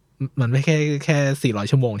รแบบมันไม่แค่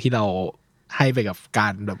400 ชั่วโมงที่เราให้ไปกับกา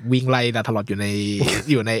รแบบวิ่งไล่ดาทลอดอยู่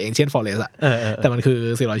ใน Ancient Forest อ่ะแต่มันคือ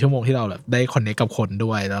400 ชั่วโมงที่เราแบบได้คอนเนคกับคน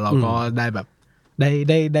ด้วยแล้วเราก็ได้แบบ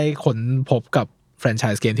ได้ค้นพบกับแฟรนไช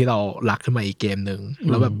ส์เกมที่เรารักขึ้นมาอีกเกมนึง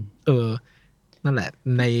แล้วแบบนั่นแหละ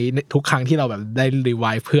ในทุกครั้งที่เราแบบได้รีไว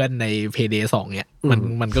ฟ์เพื่อนใน Payday 2เนี่ย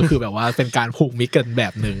มันก็คือแบบว่าเป็นการผูกมิตรกันแบ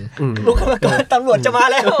บนึงลูกกรรมการตำรวจจะมา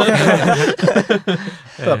แล้ว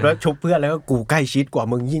แบบแล้วชุบเพื่อนแล้วก็กูใกล้ชิดกว่า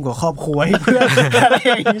มึงยิ่งกว่าครอบครัวให้เพื่อนอะไรอ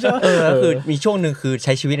ย่างงี้ใช่มั้ยคือมีช่วงนึงคือใ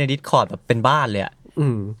ช้ชีวิตใน Discord แบบเป็นบ้านเลยอ่ะ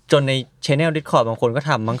จนใน Channel Discord บางคนก็ท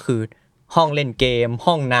ำมันคือห้องเล่นเกม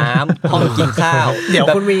ห้องน้ำห้องกินข้าวเดี๋ยว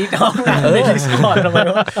คุณมีห้องน้ำใน Discord ทำไม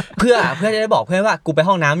วะเพื่อจะได้บอกเพื่อนว่ากูไป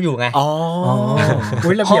ห้องน้ำอยู่ไง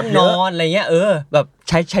ห้องนอนอะไรเงี้ยแบบ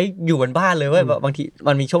ใช้อยู่บนบ้านเลยเว้ยบางที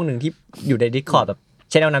มันมีช่วงนึงที่อยู่ใน Discord แบบ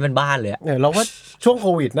Channel นั้นเป็นบ้านเลยเราว่าช่วงโค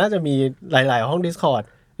วิดน่าจะมีหลายๆห้อง Discord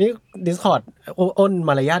นี่ Discord อ้นม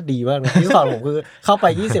ารยาทดีมากนะ Discord ผมคือเข้าไป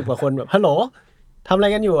20 กว่าคนแบบฮัลโหลทำอะไร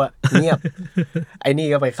กันอยู่อ่ะเงียบไอ้นี่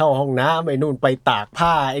ก็ไปเข้าห้องน้ำไอ้นู่นไปตากผ้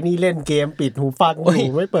าไอ้นี่เล่นเกมปิดหูฟังอ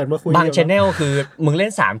ยู่ไม่เปิดมาคุยบาง Channel คือมึงเล่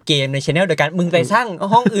น3 เกมใน Channel เดียวกันมึงไปสร้าง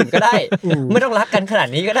ห้องอื่นก็ได้ไม่ต้องรักกันขนาด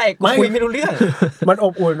นี้ก็ได้กูคุยไม่รู้เรื่องมันอ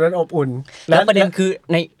บอุ่นแล้วประเด็นคือ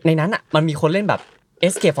ในนั้นอ่ะมันมีคนเล่นแบบ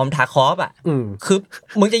Escape from Tarkov อ่ะคือ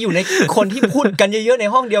มึงจะอยู่ในคนที่พูดกันเยอะๆใน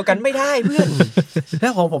ห้องเดียวกันไม่ได้เพื่อนแล้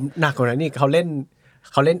วของผมหนักกว่านั้นนี่เขาเ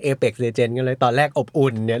ล่น Apex Legends กันเลยตอนแรกอบ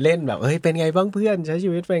อุ่นเนี่ยเล่นแบบเฮ้ยเป็นไงบ้างเพื่อนใช้ชี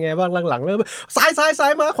วิตเป็นไงบ้างหลังๆเริ่มซ้า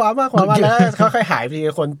ยมาขวามาแล้วค่อยๆหายไป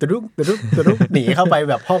คนตรุกหนีเข้าไป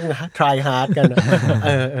แบบห้อง try hard กัน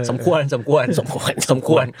สมค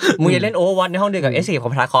วรมึงอย่าเล่น Overwatch ในห้องเดียวกับ Escape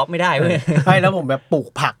from Tarkov ไม่ได้เว้ยใช่แล้วผมแบบปลูก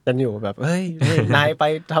ผักกันอยู่แบบเฮ้ยนายไป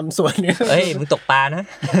ทำสวนนี่เฮ้ยมึงตกปลานะ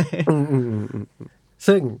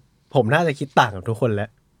ซึ่งผมน่าจะคิดต่างกับทุกคนแล้ว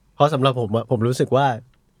เพราะสำหรับผมรู้สึกว่า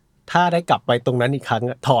ถ้าได้กลับไปตรงนั้นอีกครั้ง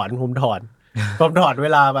ผมถอนเว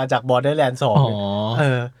ลามาจาก Borderlands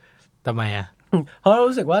 2ทำไมอ่ะเพราะ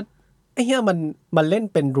รู้สึกว่าไอ้เหี้ยมันเล่น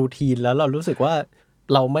เป็นรูทีนแล้วเรารู้สึกว่า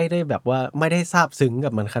เราไม่ได้แบบว่าไม่ได้ซาบซึ้ง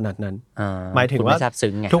กับมันขนาดนั้นหมายถึงว่า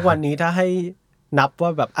ทุกวันนี้ถ้าให้นับว่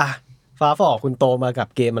าแบบฟ้าฝ่อคุณโตมากับ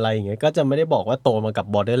เกมอะไรอย่างเงี้ยก็จะไม่ได้บอกว่าโตมากับ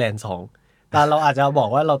Borderlands 2แต่เราอาจจะบอก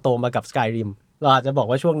ว่าเราโตมากับ Skyrimเราอาจจะบอก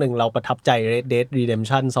ว่าช่วงนึงเราประทับใจ Red Dead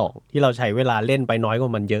Redemption 2ที่เราใช้เวลาเล่นไปน้อยกว่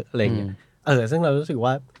ามันเยอะอะไรเงี้ยซึ่งเรารู้สึก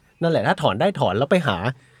ว่านั่นแหละถ้าถอนได้ถอนแล้วไปหา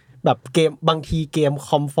แบบเกมบางทีเกมค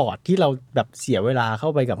อมฟอร์ตที่เราแบบเสียเวลาเข้า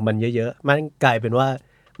ไปกับมันเยอะๆมันกลายเป็นว่า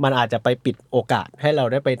มันอาจจะไปปิดโอกาสให้เรา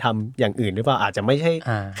ได้ไปทำอย่างอื่นหรือเปล่าอาจจะไม่ใช่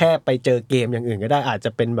แค่ไปเจอเกมอย่างอื่นก็ได้อาจจ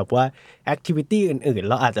ะเป็นแบบว่าแอคทิวิตี้อื่นๆ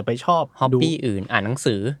เราอาจจะไปชอบฮอบบี้อื่นอ่านหนัง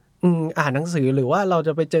สืออ่านหนังสือหรือว่าเราจ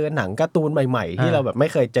ะไปเจอหนังการ์ตูนใหม่ๆที่เราแบบไม่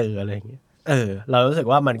เคยเจออะไรอย่างเงี้ยเรารู้สึก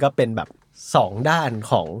ว่ามันก็เป็นแบบ2ด้าน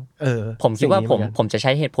ของผมคิดว่าผมจะใ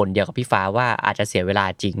ช้เหตุผลเดียวกับพี่ฟ้าว่าอาจจะเสียเวลา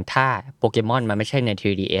จริงถ้าโปเกมอนมันไม่ใช่ใน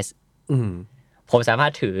 3DS ผมสามาร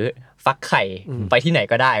ถถือฟักไข่ไปที่ไหน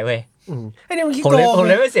ก็ได้เว้ยไอ้นี่มันขี้โกงผม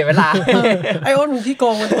เลยไม่เสียเวลาไอ้อ้นมันขี้โก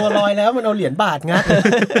งมันตัวลอยแล้วมันเอาเหรียญบาทงัด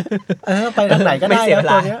ไปทางไหนก็ได้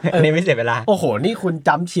ตัวเนี้ยนี่ไม่เสียเวลาโอ้โหนี่คุณจ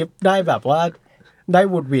ำชิปได้แบบว่าได้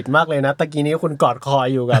วุดวิดมากเลยนะตะกี้นี้คุณกอดคอ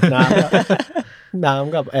อยู่กับน้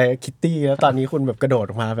ำกับคิตตี้แล้วตอนนี้คุณแบบกระโดด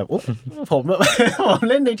ออกมาแบบอุ๊บผม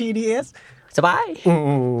เล่นใน TDS สบาย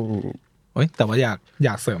แต่ว่าอย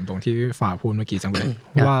ากเสริมตรงที่ฝ่าพูดเมื่อกี้จังเลย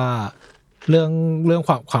ว่าเรื่อง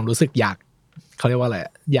ความรู้สึกอยากเขาเรียกว่าอะไร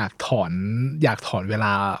อยากถอนเวล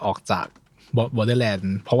าออกจาก Borderlands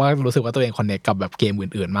เพราะว่ารู้สึกว่าตัวเองคอนเนคกับแบบเกม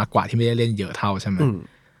อื่นๆมากกว่าที่ไม่ได้เล่นเยอะเท่าใช่ไหม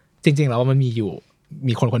จริงๆแล้วมัน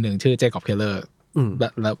มีคนหนึ่งชื่อเจคอบเคลเลอร์แบ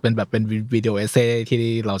บเป็นวิดีโอเอเซ่ที่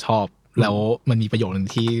เราชอบแล้วมันมีประโยคนึง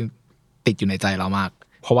ที่ติดอยู่ในใจเรามาก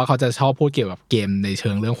เพราะว่าเขาจะชอบพูดเกี่ยวกับเกมในเชิ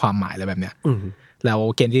งเรื่องความหมายอะไรแบบเนี้ยแล้ว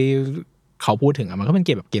เกมที่เขาพูดถึงมันก็เป็นเก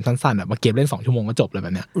มแบบเกมสั้นๆแบบเกมเล่น2 ชั่วโมงก็จบเลยแบ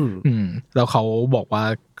บเนี้ยแล้วเขาบอกว่า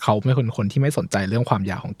เขาไม่คนที่ไม่สนใจเรื่องความ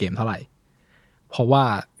ยาวของเกมเท่าไหร่เพราะว่า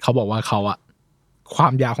เขาบอกว่าเขาอะควา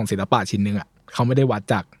มยาวของศิลปะชิ้นนึงอะเขาไม่ได้วัด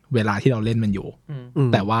จากเวลาที่เราเล่นมันอยู่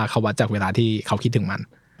แต่ว่าเขาวัดจากเวลาที่เขาคิดถึงมัน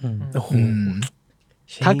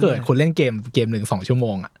ถ้าเกิดคุณเล่นเกมนึง2 ชั่วโม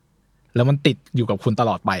งอะแล้วมันติดอยู่กับคุณต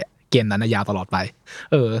ลอดไปอะ เกมนั้นยาวตลอดไป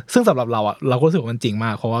ซึ่งสำหรับเราอ่ะเราก็รู้สึกว่ามันจริงม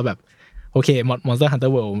ากเพราะว่าแบบโอเค Monster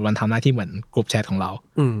Hunter World มันทำหน้าที่เหมือนกลุ่มแชทของเรา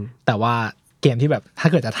แต่ว่าเกมที่แบบถ้า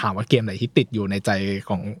เกิดจะถามว่าเกมไหนที่ติดอยู่ในใจ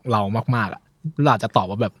ของเรามากๆอ่ะเราอาจจะตอบ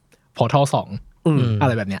ว่าแบบ Portal 2อะไ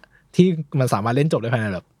รแบบเนี้ยที่มันสามารถเล่นจบได้ภายใ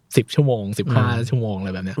นแบบ10ชั่วโมง15ชั่วโมงอะไ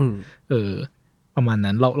รแบบเนี้ยประมาณ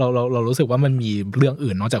นั้นเรารู้สึกว่ามันมีเรื่อง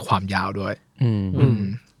อื่นนอกจากความยาวด้วย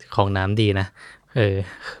ของน้ำดีนะ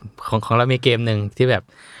ของเรามีเกมนึงที่แบบ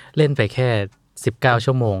เล่นไปแค่19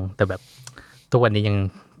ชั่วโมงแต่แบบทุกวันนี้ยัง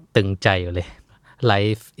ตึงใจอยู่เลย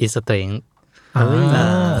Life is Strange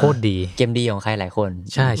โคตรดีเกมดีของใครหลายคน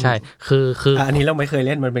ใช่ๆคืออันนี้เราไม่เคยเ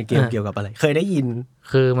ล่นมันเป็นเกมเกี่ยวกับอะไรเคยได้ยิน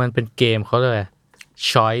คือมันเป็นเกมเขาเลย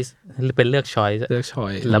choice เป็นเลือก choice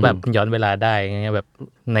แล้วแบบย้อนเวลาได้เงี้ยแบบ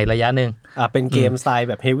ในระยะนึงเป็นเกมสไตล์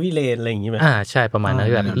แบบ heavy rain อะไรอย่างงี้มั้ยใช่ประมาณนั้น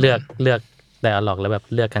แบบเลือกdialog แล้วแบบ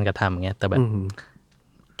เลือกการกระทำอย่างเงี้ยแต่แบบ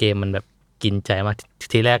เกมมันแบบกินใจมาก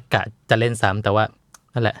ทีแรกกะจะเล่นซ้ำแต่ว่า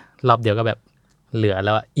นั่นแหละรอบเดียวก็แบบเหลือแ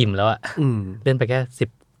ล้วอิ่มแล้วเล่นไปแค่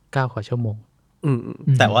19กว่าชั่วโมง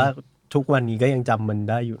แต่ว่าทุกวันนี้ก็ยังจำมัน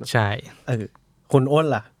ได้อยู่ใช่คุณอ้น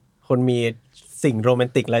ล่ะคนมีสิ่งโรแมน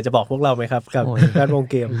ติกอะไรจะบอกพวกเราไหมครับกับการวง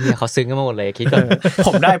เกมเขาซึ้งกันหมดเลยคิดก่อนผ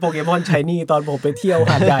มได้โปเกมอนชายนี่ตอนผมไปเที่ยว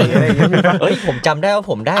หาดใหญ่อะไรอย่างเงี้ยผมจำได้ว่า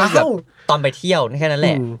ผมได้แบบตอนไปเที่ยวแค่นั้นแห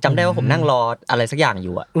ละจำได้ว่าผมนั่งรออะไรสักอย่างอ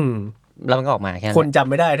ยู่แล้วมันก็ออกมาแค่นั้นคนจำ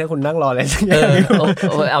ไม่ได้ถ้าคุณนั่งรออะไรสักอย่าง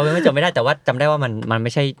เอาไม่จำไม่ได้แต่ว่าจำได้ว่ามันไ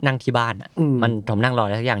ม่ใช่นั่งที่บ้านมันผมนั่งรออะ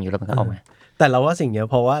ไรสักอย่างอยู่แล้วมันก็ออกมาแต่เราว่าสิ่งนี้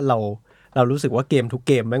เพราะว่าเรารู้สึกว่าเกมทุก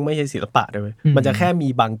เกมแม่งไม่ใช่ศิลปะด้วยมันจะแค่มี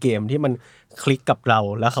บางเกมที่มันคลิกกับเรา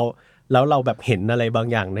แล้วเราแบบเห็นอะไรบาง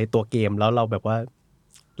อย่างในตัวเกมแล้วเราแบบว่า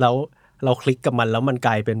แล้วเราคลิกกับมันแล้วมันก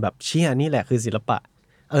ลายเป็นแบบเชี่ยนี่แหละคือศิลปะ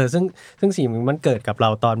ซึ่งสิ่งมันเกิดกับเรา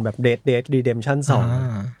ตอนแบบ Dead Redemption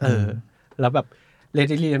 2แล้วแบบ Red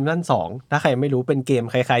Dead Redemption 2ถ้าใครไม่รู้เป็นเกม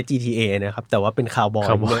คล้ายๆ GTA นะครับแต่ว่าเป็นคาวบอย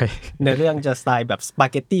ในเรื่องจะสไตล์แบบสปา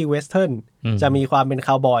เกตตี้เวสเทิร์นจะมีความเป็นค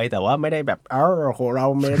าวบอยแต่ว่าไม่ได้แบบโหเรา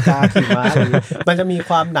อเมริกาขี่ม้ามันจะมี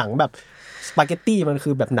ความหนังแบบสปาเกตตี้มันคื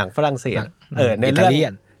อแบบหนังฝรั่งเศสในเรื่อง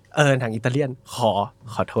หนังอิตาเลียน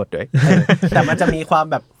ขอโทษด้วยแต่มันจะมีความ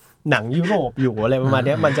แบบหนังยุโรปอยู่อะไรประมาณ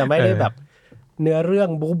นี้มันจะไม่ได้แบบเนื้อเรื่อง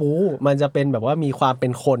บู๊มันจะเป็นแบบว่ามีความเป็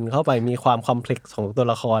นคนเข้าไปมีความคอมเพล็กซ์ของตัว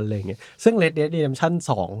ละครอะไรอย่างเงี้ยซึ่ง Red Dead Redemption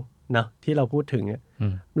 2นะที่เราพูดถึงเนี่ย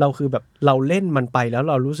เราคือแบบเราเล่นมันไปแล้ว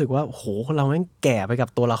เรารู้สึกว่าโหเราแม่งแก่ไปกับ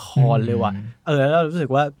ตัวละครเลยว่ะแล้วเรารู้สึก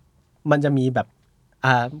ว่ามันจะมีแบบ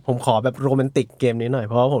ผมขอแบบโรแมนติกเกมนี้หน่อยเ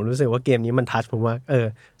พราะว่าผมรู้สึกว่าเกมนี้มันทัชผมว่า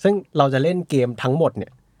ซึ่งเราจะเล่นเกมทั้งหมดเนี่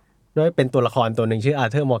ยด้วยเป็นตัวละครตัวหนึ่งชื่ออา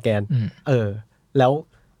ร์เธอร์มอร์แกนแล้ว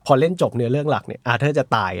พอเล่นจบเนื้อเรื่องหลักเนี่ยอาร์เธอร์จะ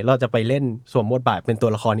ตายเราจะไปเล่นสวมบทบาทเป็นตัว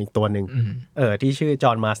ละครอีกตัวหนึ่งที่ชื่อจ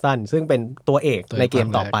อห์นมาร์สตันซึ่งเป็นตัวเอกในเกม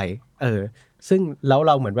ต่อไปซึ่งแล้วเ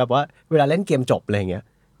ราเหมือนแบบว่าเวลาเล่นเกมจบอะไรเงี้ย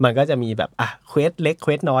มันก็จะมีแบบเควสเล็กเค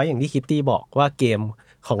วสน้อยอย่างที่คิตตี้บอกว่าเกม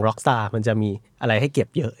ของ Rockstar มันจะมีอะไรให้เก็บ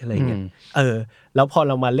เยอะอะไรเงี้ยแล้วพอเ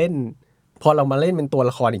รามาเล่นเป็นตัว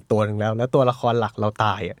ละครอีกตัวนึงแล้วตัวละครหลักเราต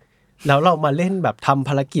ายแล้วเรามาเล่นแบบทำภ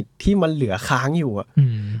ารกิจที่มันเหลือค้างอยู่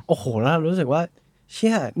โอ้โหแล้วเรารู้สึกว่าเ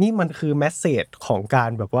ชี่ยนี่มันคือแมสเสจของการ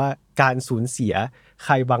แบบว่าการสูญเสียใค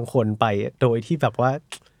รบางคนไปโดยที่แบบว่า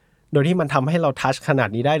โดยที่มันทำให้เราทัชขนาด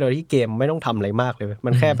นี้ได้โดยที่เกมไม่ต้องทำอะไรมากเลย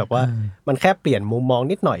มันแค่แบบว่ามันแค่เปลี่ยนมุมมอง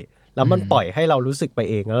นิดหน่อยแล้วมันปล่อยให้เรารู้สึกไป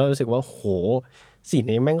เองแล้วรู้สึกว่าโหสิ่ง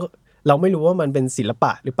นี้แม่งเราไม่รู้ว่ามันเป็นศิลป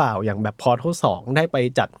ะหรือเปล่าอย่างแบบ Portal 2ได้ไป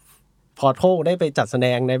จัด Portal ได้ไปจัดแสด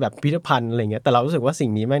งในแบบพิพิธภัณฑ์อะไรเงี้ยแต่เรารู้สึกว่าสิ่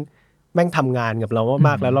งนี้แม่งทำงานกับเราม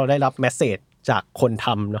ากๆแล้วเราได้รับแมสเสจจากคนท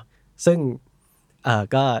ำเนาะซึ่ง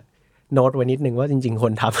ก็โน้ตไว้นิดนึงว่าจริงๆค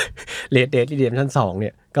นทำ Red Dead Redemption 2เนี่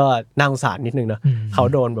ยก็น่าสงสารนิดนึงนะเขา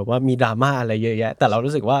โดนแบบว่ามีดราม่าอะไรเยอะแยะแต่เรา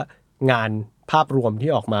รู้สึกว่างานภาพรวมที่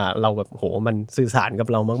ออกมาเราแบบโหมันสื่อสารกับ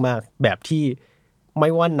เรามากๆแบบที่ไม่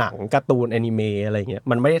ว่าหนังการ์ตูนแอนิเมะอะไรเงี้ย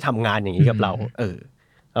มันไม่ได้ทำงานอย่างนี้กับเรา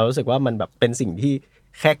เรารู้สึกว่ามันแบบเป็นสิ่งที่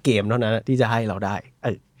แค่เกมเท่านั้นที่จะให้เราได้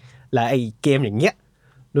และไอ้เกมอย่างเงี้ย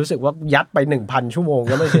รู้สึกว่ายัดไป 1,000 ชั่วโมง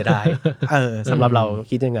ก็ไม่เสียดายสำหรับเรา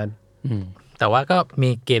คิดอย่างนั้นแต่ว่าก็มี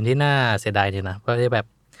เกมที่น่าเสียดายดีนะเพราะที่แบบ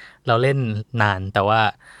เราเล่นนานแต่ว่า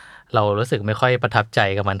เรารู้สึกไม่ค่อยประทับใจ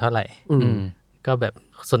กับมันเท่าไหร่ก็แบบ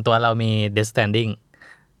ส่วนตัวเรามี Death Stranding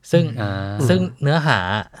ซึ่งเนื้อหา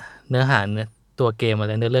ตัวเกมอะไ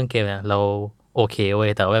รเนื้อเรื่องเกมเนี่ยเราโอเคเว้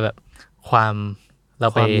ยแต่ว่าแบบความ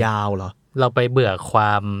ยาวเหรอเราไปเบื่อคว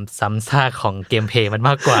ามซ้ำซากของเกมเพลย์มันม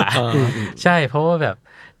ากกว่าใช่เพราะว่าแบบ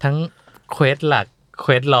ทั้งเควสหลักเค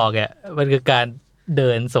วสลอกเนี่ยมันคือการเดิ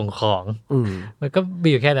นส่งของมันก็มี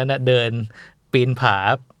อยู่แค่นั้นนะเดินปีนผา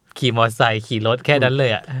ขี่มอเตอร์ไซค์ขี่รถแค่นั้นเล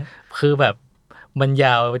ยอ่ะคือแบบมันย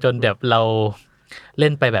าวจนแบบเราเล่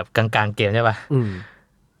นไปแบบกลางๆเกมใช่ป่ะ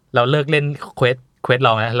เราเลิกเล่นเควส เควสล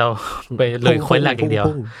องนะเราไปเลยเควสหลักอย่างเดียว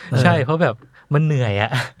ใช่เพราะแบบมันเหนื่อยอ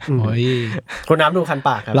ะโอ้ยคนน้ำดูคันป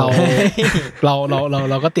ากครับเรา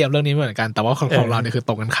ก็เตรียมเรื่องนี้เหมือนกันแต่ว่าของเราเนี่ยคือต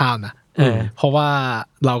รงกันข้ามนะเพราะว่า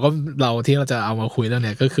เราที่เราจะเอามาคุยเรื่องเ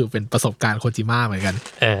นี้ยก็คือเป็นประสบการณ์โคจิมะเหมือนกัน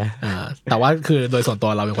แต่ว่าคือโดยส่วนตั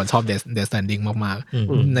วเราเป็นคนชอบ Death Stranding มาก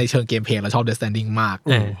ๆในเชิงเกมเพลย์เราชอบ Death Stranding มาก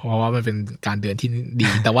เพราะว่ามันเป็นการเดินที่ดี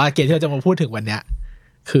แต่ว่าเกมที่เราจะมาพูดถึงวันเนี้ย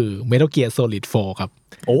คือ Metal Gear Solid 4 ครับ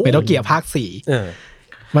Metal Gear ภาค 4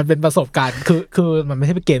มันเป็นประสบการณ์คือมันไม่ใ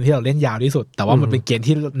ช่เป็นเกมที่เราเล่นยาวที่สุดแต่ว่ามันเป็นเกม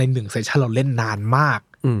ที่ใน1เซสชั่นเราเล่นนานมาก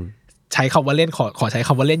ใช้คำว่าเล่นขอใช้ค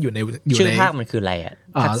ำว่าเล่นอยู่ในชื่อภาคมันคืออะไรอ่ะ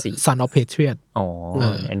ภาค4 Son of Patriot อ๋อ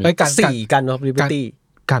อันนี้4 Gun of Liberty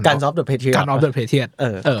Gun of the Patriot Gun of the Patriot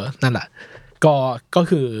นั่นแหละก็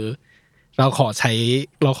คือเราขอ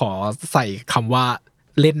ใส่คำว่า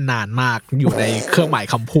เล่นนานมากอยู่ในเครื่องหมาย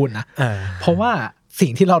คำพูดนะเพราะว่าสิ่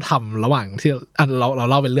งที่เราทำระหว่างที่เรา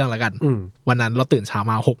เล่าเป็นเรื่องแล้วกันวันนั้นเราตื่นเช้า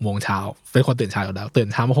มา 6:00 นเป็นคนตื่นเช้าอยู่แล้วตื่น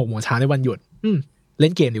เช้ามา 6:00 นในวันหยุดเล่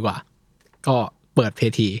นเกมดีกว่าก็เปิดเพ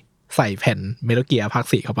ทีใส่แผ่น Metal Gear ภาค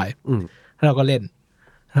 4เข้าไปแล้วเราก็เล่น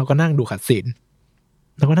เราก็นั่งดูคัสซีน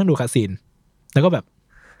แล้วก็แบบ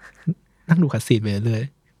นั่งดูคัสซีนไปเรื่อย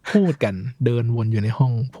พูดกันเดินวนอยู่ในห้อ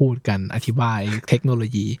งพูดกันอธิบายเทคโนโล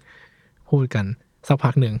ยีพูดกันสักพั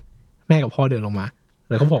กนึงแม่กับพ่อเดินลงมา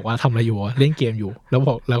แล้วก็บอกว่าทำอะไรอยู่เล่นเกมอยู่แล้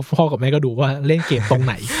วพ่อกับแม่ก็ดูว่าเล่นเกมตรงไ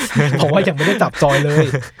หน เพราะว่ายังไม่ได้จับจอยเลย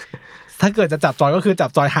ถ้าเกิดจะจับจอยก็คือจั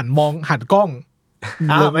บจอยหันกล้อง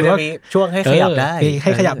มันจะมีช่วงให้ขยับ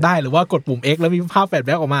ได้หรือว่ากดปุ่ม X แล้วมีภาพแฟลชแ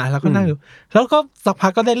บ็กออกมาแล้วก็นั่งดูแล้วก็สักพั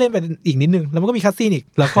กก็ได้เล่นไปอีกนิดนึงแล้วมันก็มีคัสซีนอีก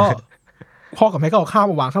แล้วก็พ่อกับแม่ก็เอาข้าว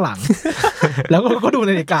มาวางข้างหลังแล้วก็ดู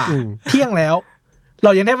นาฬิกาเที่ยงแล้วเร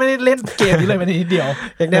ายังไม่ได้เล่นเกมนี้เลยแม้แต่นิดเดียว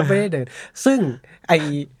ยังไม่ได้เดินซึ่งไอ้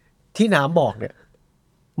ที่น้ำบอกเนี่ย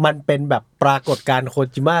มันเป็นแบบปรากฏการณ์โค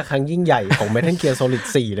จิมะครั้งยิ่งใหญ่ของ Metal Gear Solid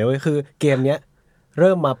 4เลยเว้ยคือเกมเนี้ยเ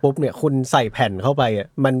ริ่มมาปุ๊บเนี่ยคุณใส่แผ่นเข้าไปอ่ะ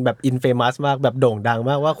มันแบบอินเฟมัสมากแบบโด่งดัง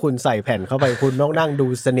มากว่าคุณใส่แผ่นเข้าไปคุณต้องนั่งดู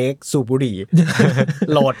สเนคสูบบุหรี่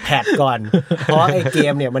โหลดแพดก่อนเพราะไอ้เก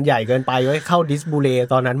มเนี่ยมันใหญ่เกินไปไว้เข้าดิสบูเลย์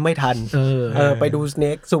ตอนนั้นไม่ทันไปดูสเน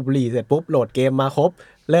คสูบบุหรี่เสร็จปุ๊บโหลดเกมมาครบ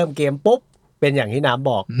เริ่มเกมปุ๊บเป็นอย่างที่น้ำ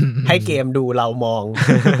บอกให้เกมดูเรามอง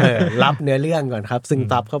รับเนื้อเรื่องก่อนครับซึ่ง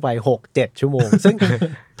ซับเข้าไป 6-7 ชั่วโมงซึ่ง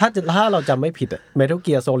ถ้าเราจำไม่ผิด Metal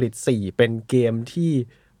Gear Solid 4 เป็นเกมที่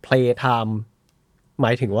play time หม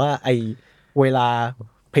ายถึงว่าไอเวลา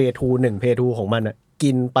play to 1 play to ของมันอ่ะ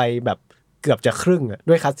กินไปแบบเกือบจะครึ่งอ่ะ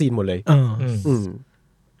ด้วยคัสซีนหมดเลย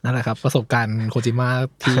นั่นแหละครับประสบการณ์โคจิมะ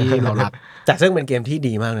ที่เรารักจากซึ่งเป็นเกมที่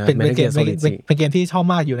ดีมากนะเป็นเกมที่ชอบ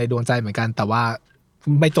มากอยู่ในดวงใจเหมือนกันแต่ว่า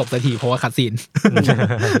ไม่จบสักทีเพราะว่าคัสซีน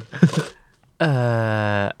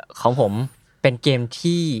ของผมเป็นเกม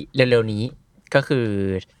ที่เร็วๆนี้ก็คือ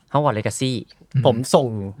Hogwarts Legacy ผม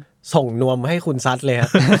ส่งนวมให้คุณซัดเลยครับ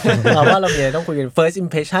เราว่าเรามีอะไรต้องคุยกัน first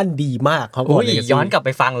impression ดีมากเขาบอกย้อนกลับไป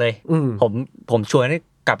ฟังเลยผมชวนให้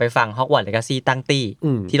กลับไปฟัง Hogwarts Legacy ตั้งตี้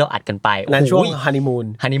ที่เราอัดกันไปนั่นช่วงฮันนี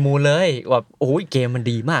มูนเลยว่าโอ้ยเกมมัน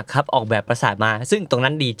ดีมากครับออกแบบปราสาทมาซึ่งตรง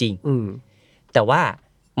นั้นดีจริงแต่ว่า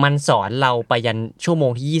มันสอนเราไปยันชั่วโม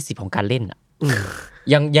งที่20ของการเล่นอ่ะ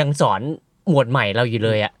ยังสอนหมวดใหม่เราอยู่เ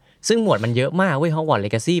ลยอ่ะซึ่งหมวดมันเยอะมากเว้ย Hogwarts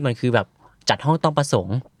Legacy มันคือแบบจัดห้องต้องประสง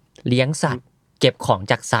ค์เลี้ยงสัตว์เก็บของ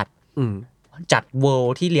จากสัตว์จัดเวิล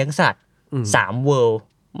ด์ที่เลี้ยงสัตว์3เวิลด์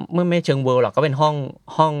ไม่เชิงเวิลด์หรอกก็เป็น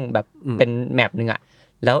ห้องแบบเป็นแมปนึงอ่ะ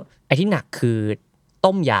แล้วไอ้ที่หนักคือ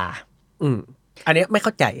ต้มยาอันนี้ไม่เข้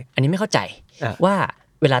าใจว่า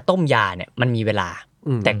เวลาต้มยาเนี่ยมันมีเวลา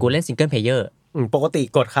แต่กูเล่นซิงเกิลเพลเยอร์ปกติ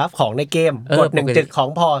กดครับของในเกมกด1จุดของ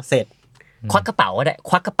พอเสร็จควักกระเป๋าก็ได้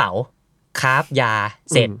ควักกระเป๋าคราฟยา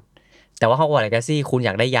เสร็จแต่ว่า Hogwarts Legacy คุณอย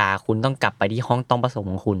ากได้ยาคุณต้องกลับไปที่ห้องต้องผสม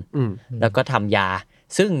ของคุณแล้วก็ทำยา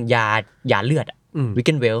ซึ่งยาเลือด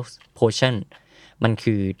Weekend Wells Potion มัน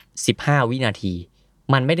คือ15วินาที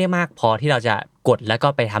มันไม่ได้มากพอที่เราจะกดแล้วก็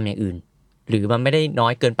ไปทำอย่างอื่นหรือมันไม่ได้น้อ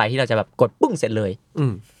ยเกินไปที่เราจะแบบกดปึ้งเสร็จเลย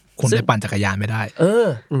คุณได้ปั่นจักรยานไม่ได้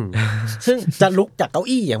ซึ่งจะลุกจากเก้า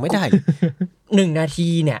อี้ยังไม่ได้1นาที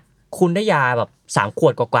เนี่ยคุณได้ยาแบบ3ขว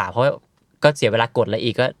ดกว่าๆเพราะก็เสียเวลากดแล้ว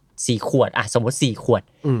อีกก็4ขวดอ่ะสมมติ4ขวด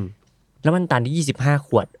แล้วมันตันที่25ข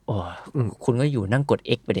วดโอ้คุณก็อยู่นั่งกด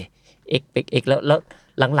X ไปดิ X แล้ว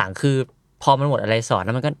หลังๆคือพอมันหมดอะไรสอนแ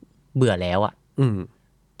ล้วมันก็เบื่อแล้วอ่ะ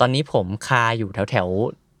ตอนนี้ผมคาอยู่แถว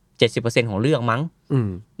 70% ของเรื่องมั้ง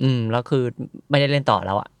แล้วคือไม่ได้เล่นต่อแ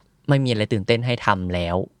ล้วอ่ะไม่มีอะไรตื่นเต้นให้ทำแล้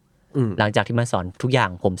วหลังจากที่มันสอนทุกอย่าง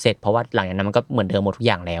ผมเสร็จเพราะว่าหลังจากนั้นมันก็เหมือนเดิมหมดทุกอ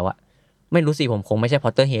ย่างแล้วอ่ะไม่รู้สิผมคงไม่ใช่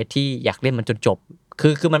Potterhead ที่อยากเล่นมันจนจบ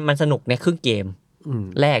คือมันสนุกในครึ่งเกม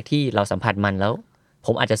แรกที่เราสัมผัสมันแล้วผ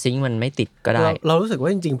มอาจจะซิงค์มันไม่ติดก็ได้เรารู้สึกว่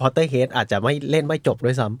าจริงๆ Potterhead อาจจะไม่เล่นไม่จบด้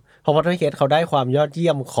วยซ้ำเพราะ Potterhead เขาได้ความยอดเยี่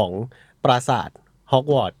ยมของปราสาท ฮอก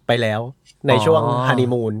วอตส์ไปแล้วในช่วงฮันนี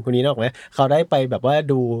มูนคุณนี้นึกออกมั้ยเขาได้ไปแบบว่า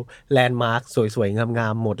ดูแลนด์มาร์คสวยๆงา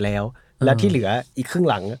มๆหมดแล้วแล้วที่เหลืออีกครึ่ง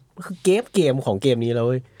หลังคือเกมของเกมนี้เล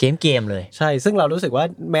ยเกมเลยใช่ซึ่งเรารู้สึกว่า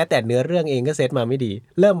แม้แต่เนื้อเรื่องเองก็เซตมาไม่ดี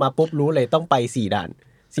เริ่มมาปุ๊บรู้เลยต้องไป4ด่าน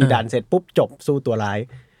4ด่านเสร็จปุ๊บจบสู้ตัวร้าย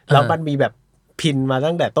แล้วมันมีแบบพินมา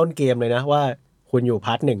ตั้งแต่ต้นเกมเลยนะว่าคุณอยู่พ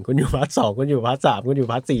าร์ท1คุณอยู่พาร์ท2คุณอยู่พาร์ท3คุณอยู่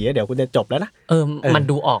พาร์ท4เดี๋ยวคุณจะจบแล้วนะมัน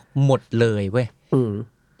ดูออกหมดเลยเว้ย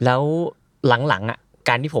แล้วหลังๆอ่ะก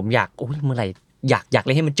ารที่ผมอยากโอ้ยเมื่อไหร่อยากเ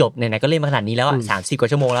ล่นให้มันจบไหนๆก็เล่นมาขนาดนี้แล้วอ่ะ30กว่า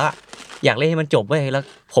ชั่วโมงแล้วอยากเล่นให้มันจบเว้ยแล้ว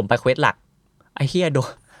ผมไปเควสหลักไอ้เหี้ย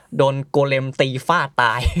โดนโกเลมตีฟาดต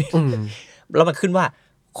ายแล้วมันขึ้นว่า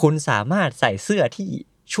คุณสามารถใส่เสื้อที่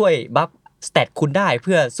ช่วยบัฟสเตตคุณได้เ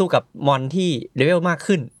พื่อสู้กับมอนที่เลเวลมาก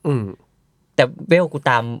ขึ้นแต่เวลกู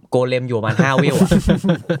ตามโกเลมอยู่ประมาณ5เวลอ่ะ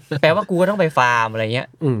แปลว่ากูก็ต้องไปฟาร์มอะไรเงี้ย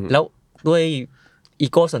แล้วด้วยอี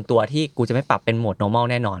โก้ส่วนตัวที่กูจะไม่ปรับเป็นโหมด normal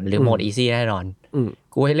แน่นอนหรือโหมด easy แน่นอน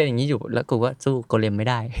กูให้เล่นอย่างนี้อยู่แล้วกูก็สู้โกเลมไม่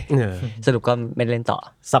ได้สรุปก็ไม่เล่นต่อ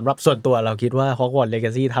สำหรับส่วนตัวเราคิดว่า Hogwarts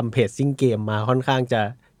Legacy ทำเพจซิ่งเกมมาค่อนข้างจะ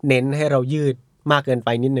เน้นให้เรายืดมากเกินไป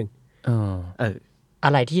นิดนึงอ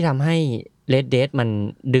ะไรที่ทำให้ Red Dead มัน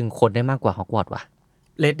ดึงคนได้มากกว่า Hogwarts วะ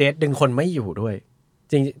Red Dead ดึงคนไม่อยู่ด้วย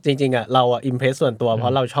จริงๆอ่ะเราอ่ะอิมเพรสส่วนตัวเพรา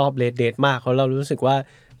ะเราชอบ Red Dead มากเพราะเรารู้สึกว่า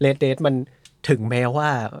Red Dead มันถึงแม้ว่า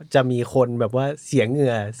จะมีคนแบบว่าเสียเห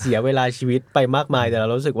งื่อเสียเวลาชีวิตไปมากมายแต่เรา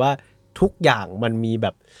รู้สึกว่าทุกอย่างมัน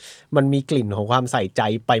มีกลิ่นของความใส่ใจ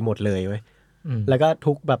ไปหมดเลยเว้ยแล้วก็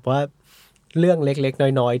ทุกแบบว่าเรื่องเล็ก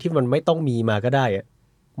ๆน้อยๆที่มันไม่ต้องมีมาก็ได้อ่ะ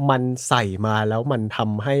มันใส่มาแล้วมันท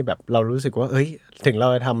ำให้แบบเรารู้สึกว่าเอ้ยถึงเรา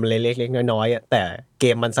จะทำเล็กๆน้อยๆอ่ะแต่เก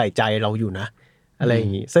มมันใส่ใจเราอยู่นะอะไรอย่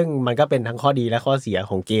างงี้ซึ่งมันก็เป็นทั้งข้อดีและข้อเสีย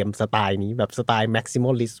ของเกมสไตล์นี้แบบสไตล์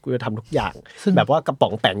maximalist กูจะทำทุกอย่างแบบว่ากระป๋อ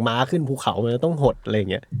งแป่งม้าขึ้นภูเขามันต้องหดอะไรอย่า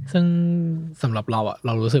งเงี้ยซึ่งสำหรับเราอ่ะเร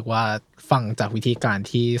ารู้สึกว่าฟังจากวิธีการ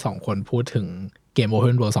ที่2คนพูดถึงเกม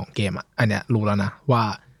Open World 2 เกมอ่ะอันเนี้ยรู้แล้วนะ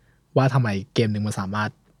ว่าทำไมเกมนึงมันสามารถ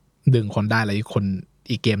ดึงคนได้แล้วคน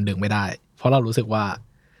อีกเกมดึงไม่ได้เพราะเรารู้สึกว่า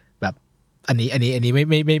แบบอันนี้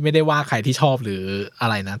ไม่ได้ว่าใครที่ชอบหรืออะ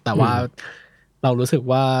ไรนะแต่ว่าเรารู้สึก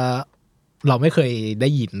ว่าเราไม่เคยได้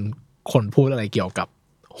ยินคนพูดอะไรเกี่ยวกับ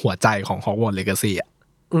หัวใจของ Hogwarts Legacy อ่ะ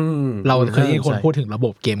เราเคยได้ยินคนพูดถึงระบ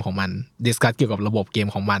บเกมของมันดิสคัสเกี่ยวกับระบบเกม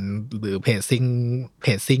ของมันหรือเพจ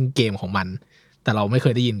ซิ่งเกมของมันแต่เราไม่เค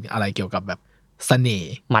ยได้ยินอะไรเกี่ยวกับแบบเสน่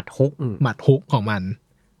ห์หมัดฮุกของมัน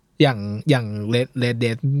อย่าง Red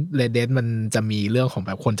Dead มันจะมีเรื่องของแ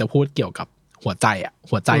บบคนจะพูดเกี่ยวกับหัวใจ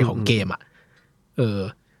ของเกมอ่ะ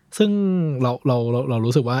ซึ่งเรา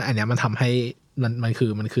รู้สึกว่าอันเนี้ยมันทำให้มั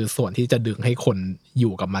นคือส่วนที่จะดึงให้คนอ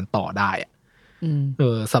ยู่กับมันต่อได้อ่ะ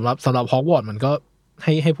สำหรับ Hogwarts มันก็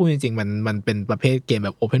ให้พูดจริงๆมันเป็นประเภทเกมแบ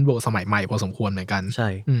บ Open World สมัยใหม่พอสมควรเหมือนกันใช่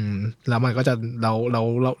แล้วมันก็จะแ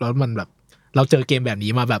ล้วมันแบบเราเจอเกมแบบ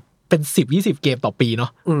นี้มาแบบเป็น 10-20 เกมต่อปีเนา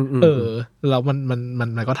ะแล้ว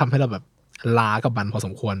มันก็ทำให้เราแบบล้ากับมันพอส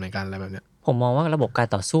มควรเหมือนกันอะไรแบบเนี้ยผมมองว่าระบบการ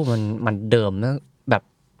ต่อสู้มันเดิมนะแบบ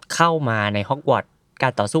เข้ามาใน Hogwarts กา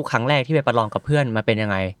รต่อสู้ครั้งแรกที่ไปประลองกับเพื่อนมาเป็นยั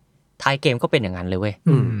งไงท้ายเกมก็เป็นอย่างนั้นเลยเว้ย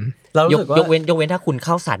ยกเว้นถ้าคุณเ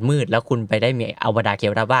ข้าศาสตร์มืดแล้วคุณไปได้มีอวดาเค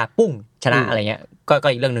ลดาว่าปุ้งชนะอะไรเงี้ยก็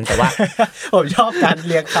อีกเรื่องนึงแต่ว่าผมชอบการ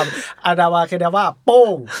เรียงคำอดาวาเคดาว่าโป้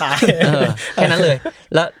งตายแค่นั้นเลย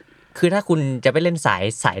แล้วคือถ้าคุณจะไปเล่น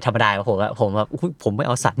สายธรรมดาผมแบบผมไม่เ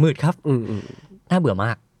อาศาสตร์มืดครับน่าเบื่อม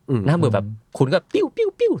ากน่าเบื่อแบบคุณก็ปิ้วปิ้ว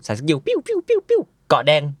ปิ้วใส่สกิลปิ้วปิ้วปิ้วปิ้วเกาะแ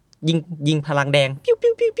ดงยิงพลังแดงปิ้ว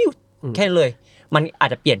ปิ้วปิ้วปิ้วแค่เลยมันอาจ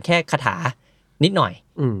จะเปลี่ยนแค่คาถานิดหน่อย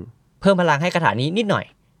เพิ่มพลังให้คาถานี้นิดหน่อย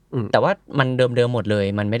แต่ว่ามันเดิมหมดเลย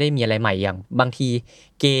มันไม่ได้มีอะไรใหม่อย่างบางที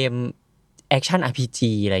เกมแอคชั่น RPG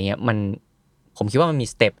อะไรเงี้ยผมคิดว่ามันมี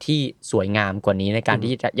สเต็ปที่สวยงามกว่านี้ในการ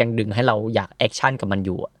ที่จะยังดึงให้เราอยากแอคชั่นกับมันอ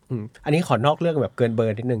ยู่อันนี้ขอนอกเรื่องแบบเกินเบอ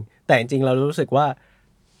ร์นิดนึงแต่จริงๆเรารู้สึกว่า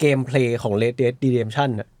เกมเพลย์ของ Red Dead Redemption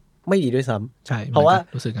น่ะไม่ดีด้วยซ้ำใช่เพราะว่า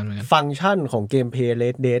ฟังก์ชันของเกมเพลย์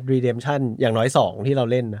Red Dead Redemption อย่างน้อย2ที่เรา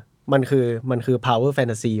เล่นนะมันคือ power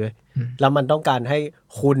fantasy เว้ยแล้วมันต้องการให้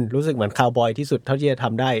คุณรู้สึกเหมือนคาวบอยที่สุดเท่าที่จะท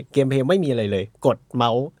ำได้เกมเพลย์ไม่มีอะไรเลยกดเม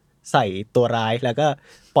าส์ใส่ตัวร้ายแล้วก็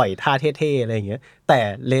ปล่อยท่าเท่ๆอะไรอย่างเงี้ยแต่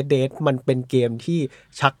Red Dead มันเป็นเกมที่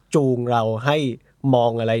ชักจูงเราให้มอ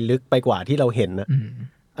งอะไรลึกไปกว่าที่เราเห็นนะ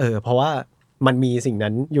เพราะว่ามันมีสิ่ง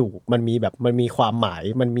นั้นอยู่มันมีความหมาย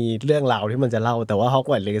มันมีเรื่องราวที่มันจะเล่าแต่ว่า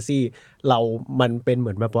Hogwarts Legacy มันเป็นเห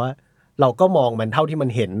มือนแบบว่าเราก็มองมันเท่าที่มัน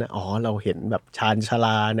เห็นเราเห็นแบบชานชาล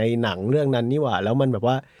าในหนังเรื่องนั้นนี่หว่าแล้วมันแบบ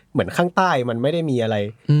ว่าเหมือนข้างใต้มันไม่ได้มีอะไร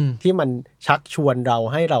ที่มันชักชวนเรา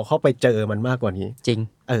ให้เราเข้าไปเจอมันมากกว่านี้จริง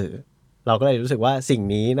เราก็เลยรู้สึกว่าสิ่ง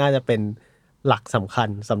นี้น่าจะเป็นหลักสำคัญ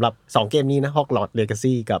สำหรับ2เกมนี้นะ Hogwarts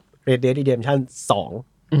Legacy กับ Red Dead Redemption 2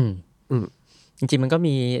จริงๆมันก็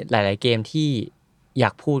มีหลายๆเกมที่อยา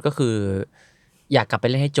กพูดก็คือ อยากกลับไป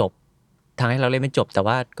เล่นให้จบทางให้เราเล่นไม่จบแต่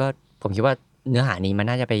ว่าก็ผมคิดว่าเนื้อหานี้มัน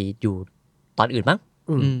น่าจะไปอยู่ตอนอื่นมั้ง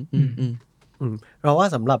เราว่า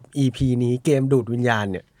สำหรับ EP นี้เกมดูดวิญญาณ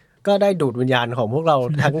เนี่ยก็ได้ดูดวิญญาณของพวกเรา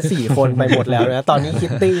ทั้ง4คนไปหมดแล้วนะตอนนี้คิ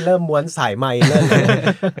ตตี้เริ่มม้วนสายไมค์เริ่ม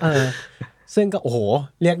ซึ่งก็โอ้โห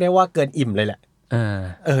เรียกได้ว่าเกินอิ่มเลยแหละ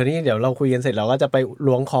นี่เดี๋ยวเราคุยกันเสร็จเราก็จะไป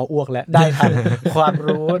ล้วงคออ้วกแล้วได้ทั้งความ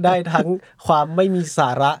รู้ได้ทั้งความไม่มีสา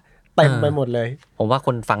ระเต็มไปหมดเลยผมว่าค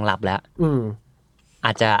นฟังหลับแล้วอ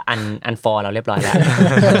าจจะอันฟอร์เราเรียบร้อยแล้ว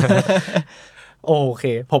โอเค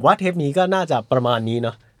ผมว่าเทปนี้ก็น่าจะประมาณนี้เน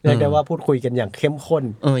าะเรียกได้ว่าพูดคุยกันอย่างเข้มข้น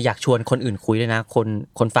อยากชวนคนอื่นคุยด้วยนะ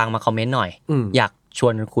คนฟังมาคอมเมนต์หน่อยอยากชว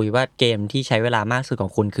นคุยว่าเกมที่ใช้เวลามากสุดขอ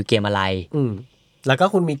งคุณคือเกมอะไรแล้วก็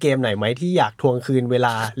คุณมีเกมไหนไหมที่อยากทวงคืนเวล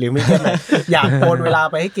าหรือมีเกมไหน อยากโอนเวลา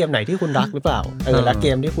ไปให้เกมไหนที่คุณรักหรือเปล่าแล้วเก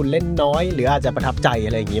มที่คุณเล่นน้อยหรืออาจจะประทับใจอ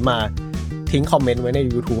ะไรอย่างงี้มาทิ้งคอมเมนต์ไว้ใน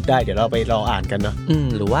YouTube ได้เดี๋ยวเราไปรออ่านกันเนาะ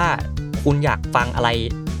หรือว่าคุณอยากฟังอะไร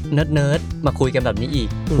เนิร์ดมาคุยกันแบบนี้อีก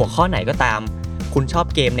หัวข้อไหนก็ตามคุณชอบ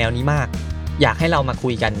เกมแนวนี้มากอยากให้เรามาคุ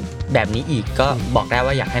ยกันแบบนี้อีกก็บอกได้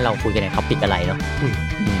ว่าอยากให้เราคุยกันในท็อปิกอะไรเนาะ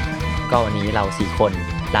ก็วันนี้เรา4คน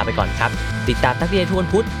ลาไปก่อนครับติดตามทักเรียนทุกวัน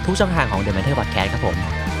พุธทุกช่องทางของ The Matter Podcast ครับผม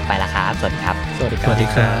ไปละครับสวัสดีครับสวัสดี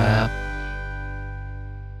ครับ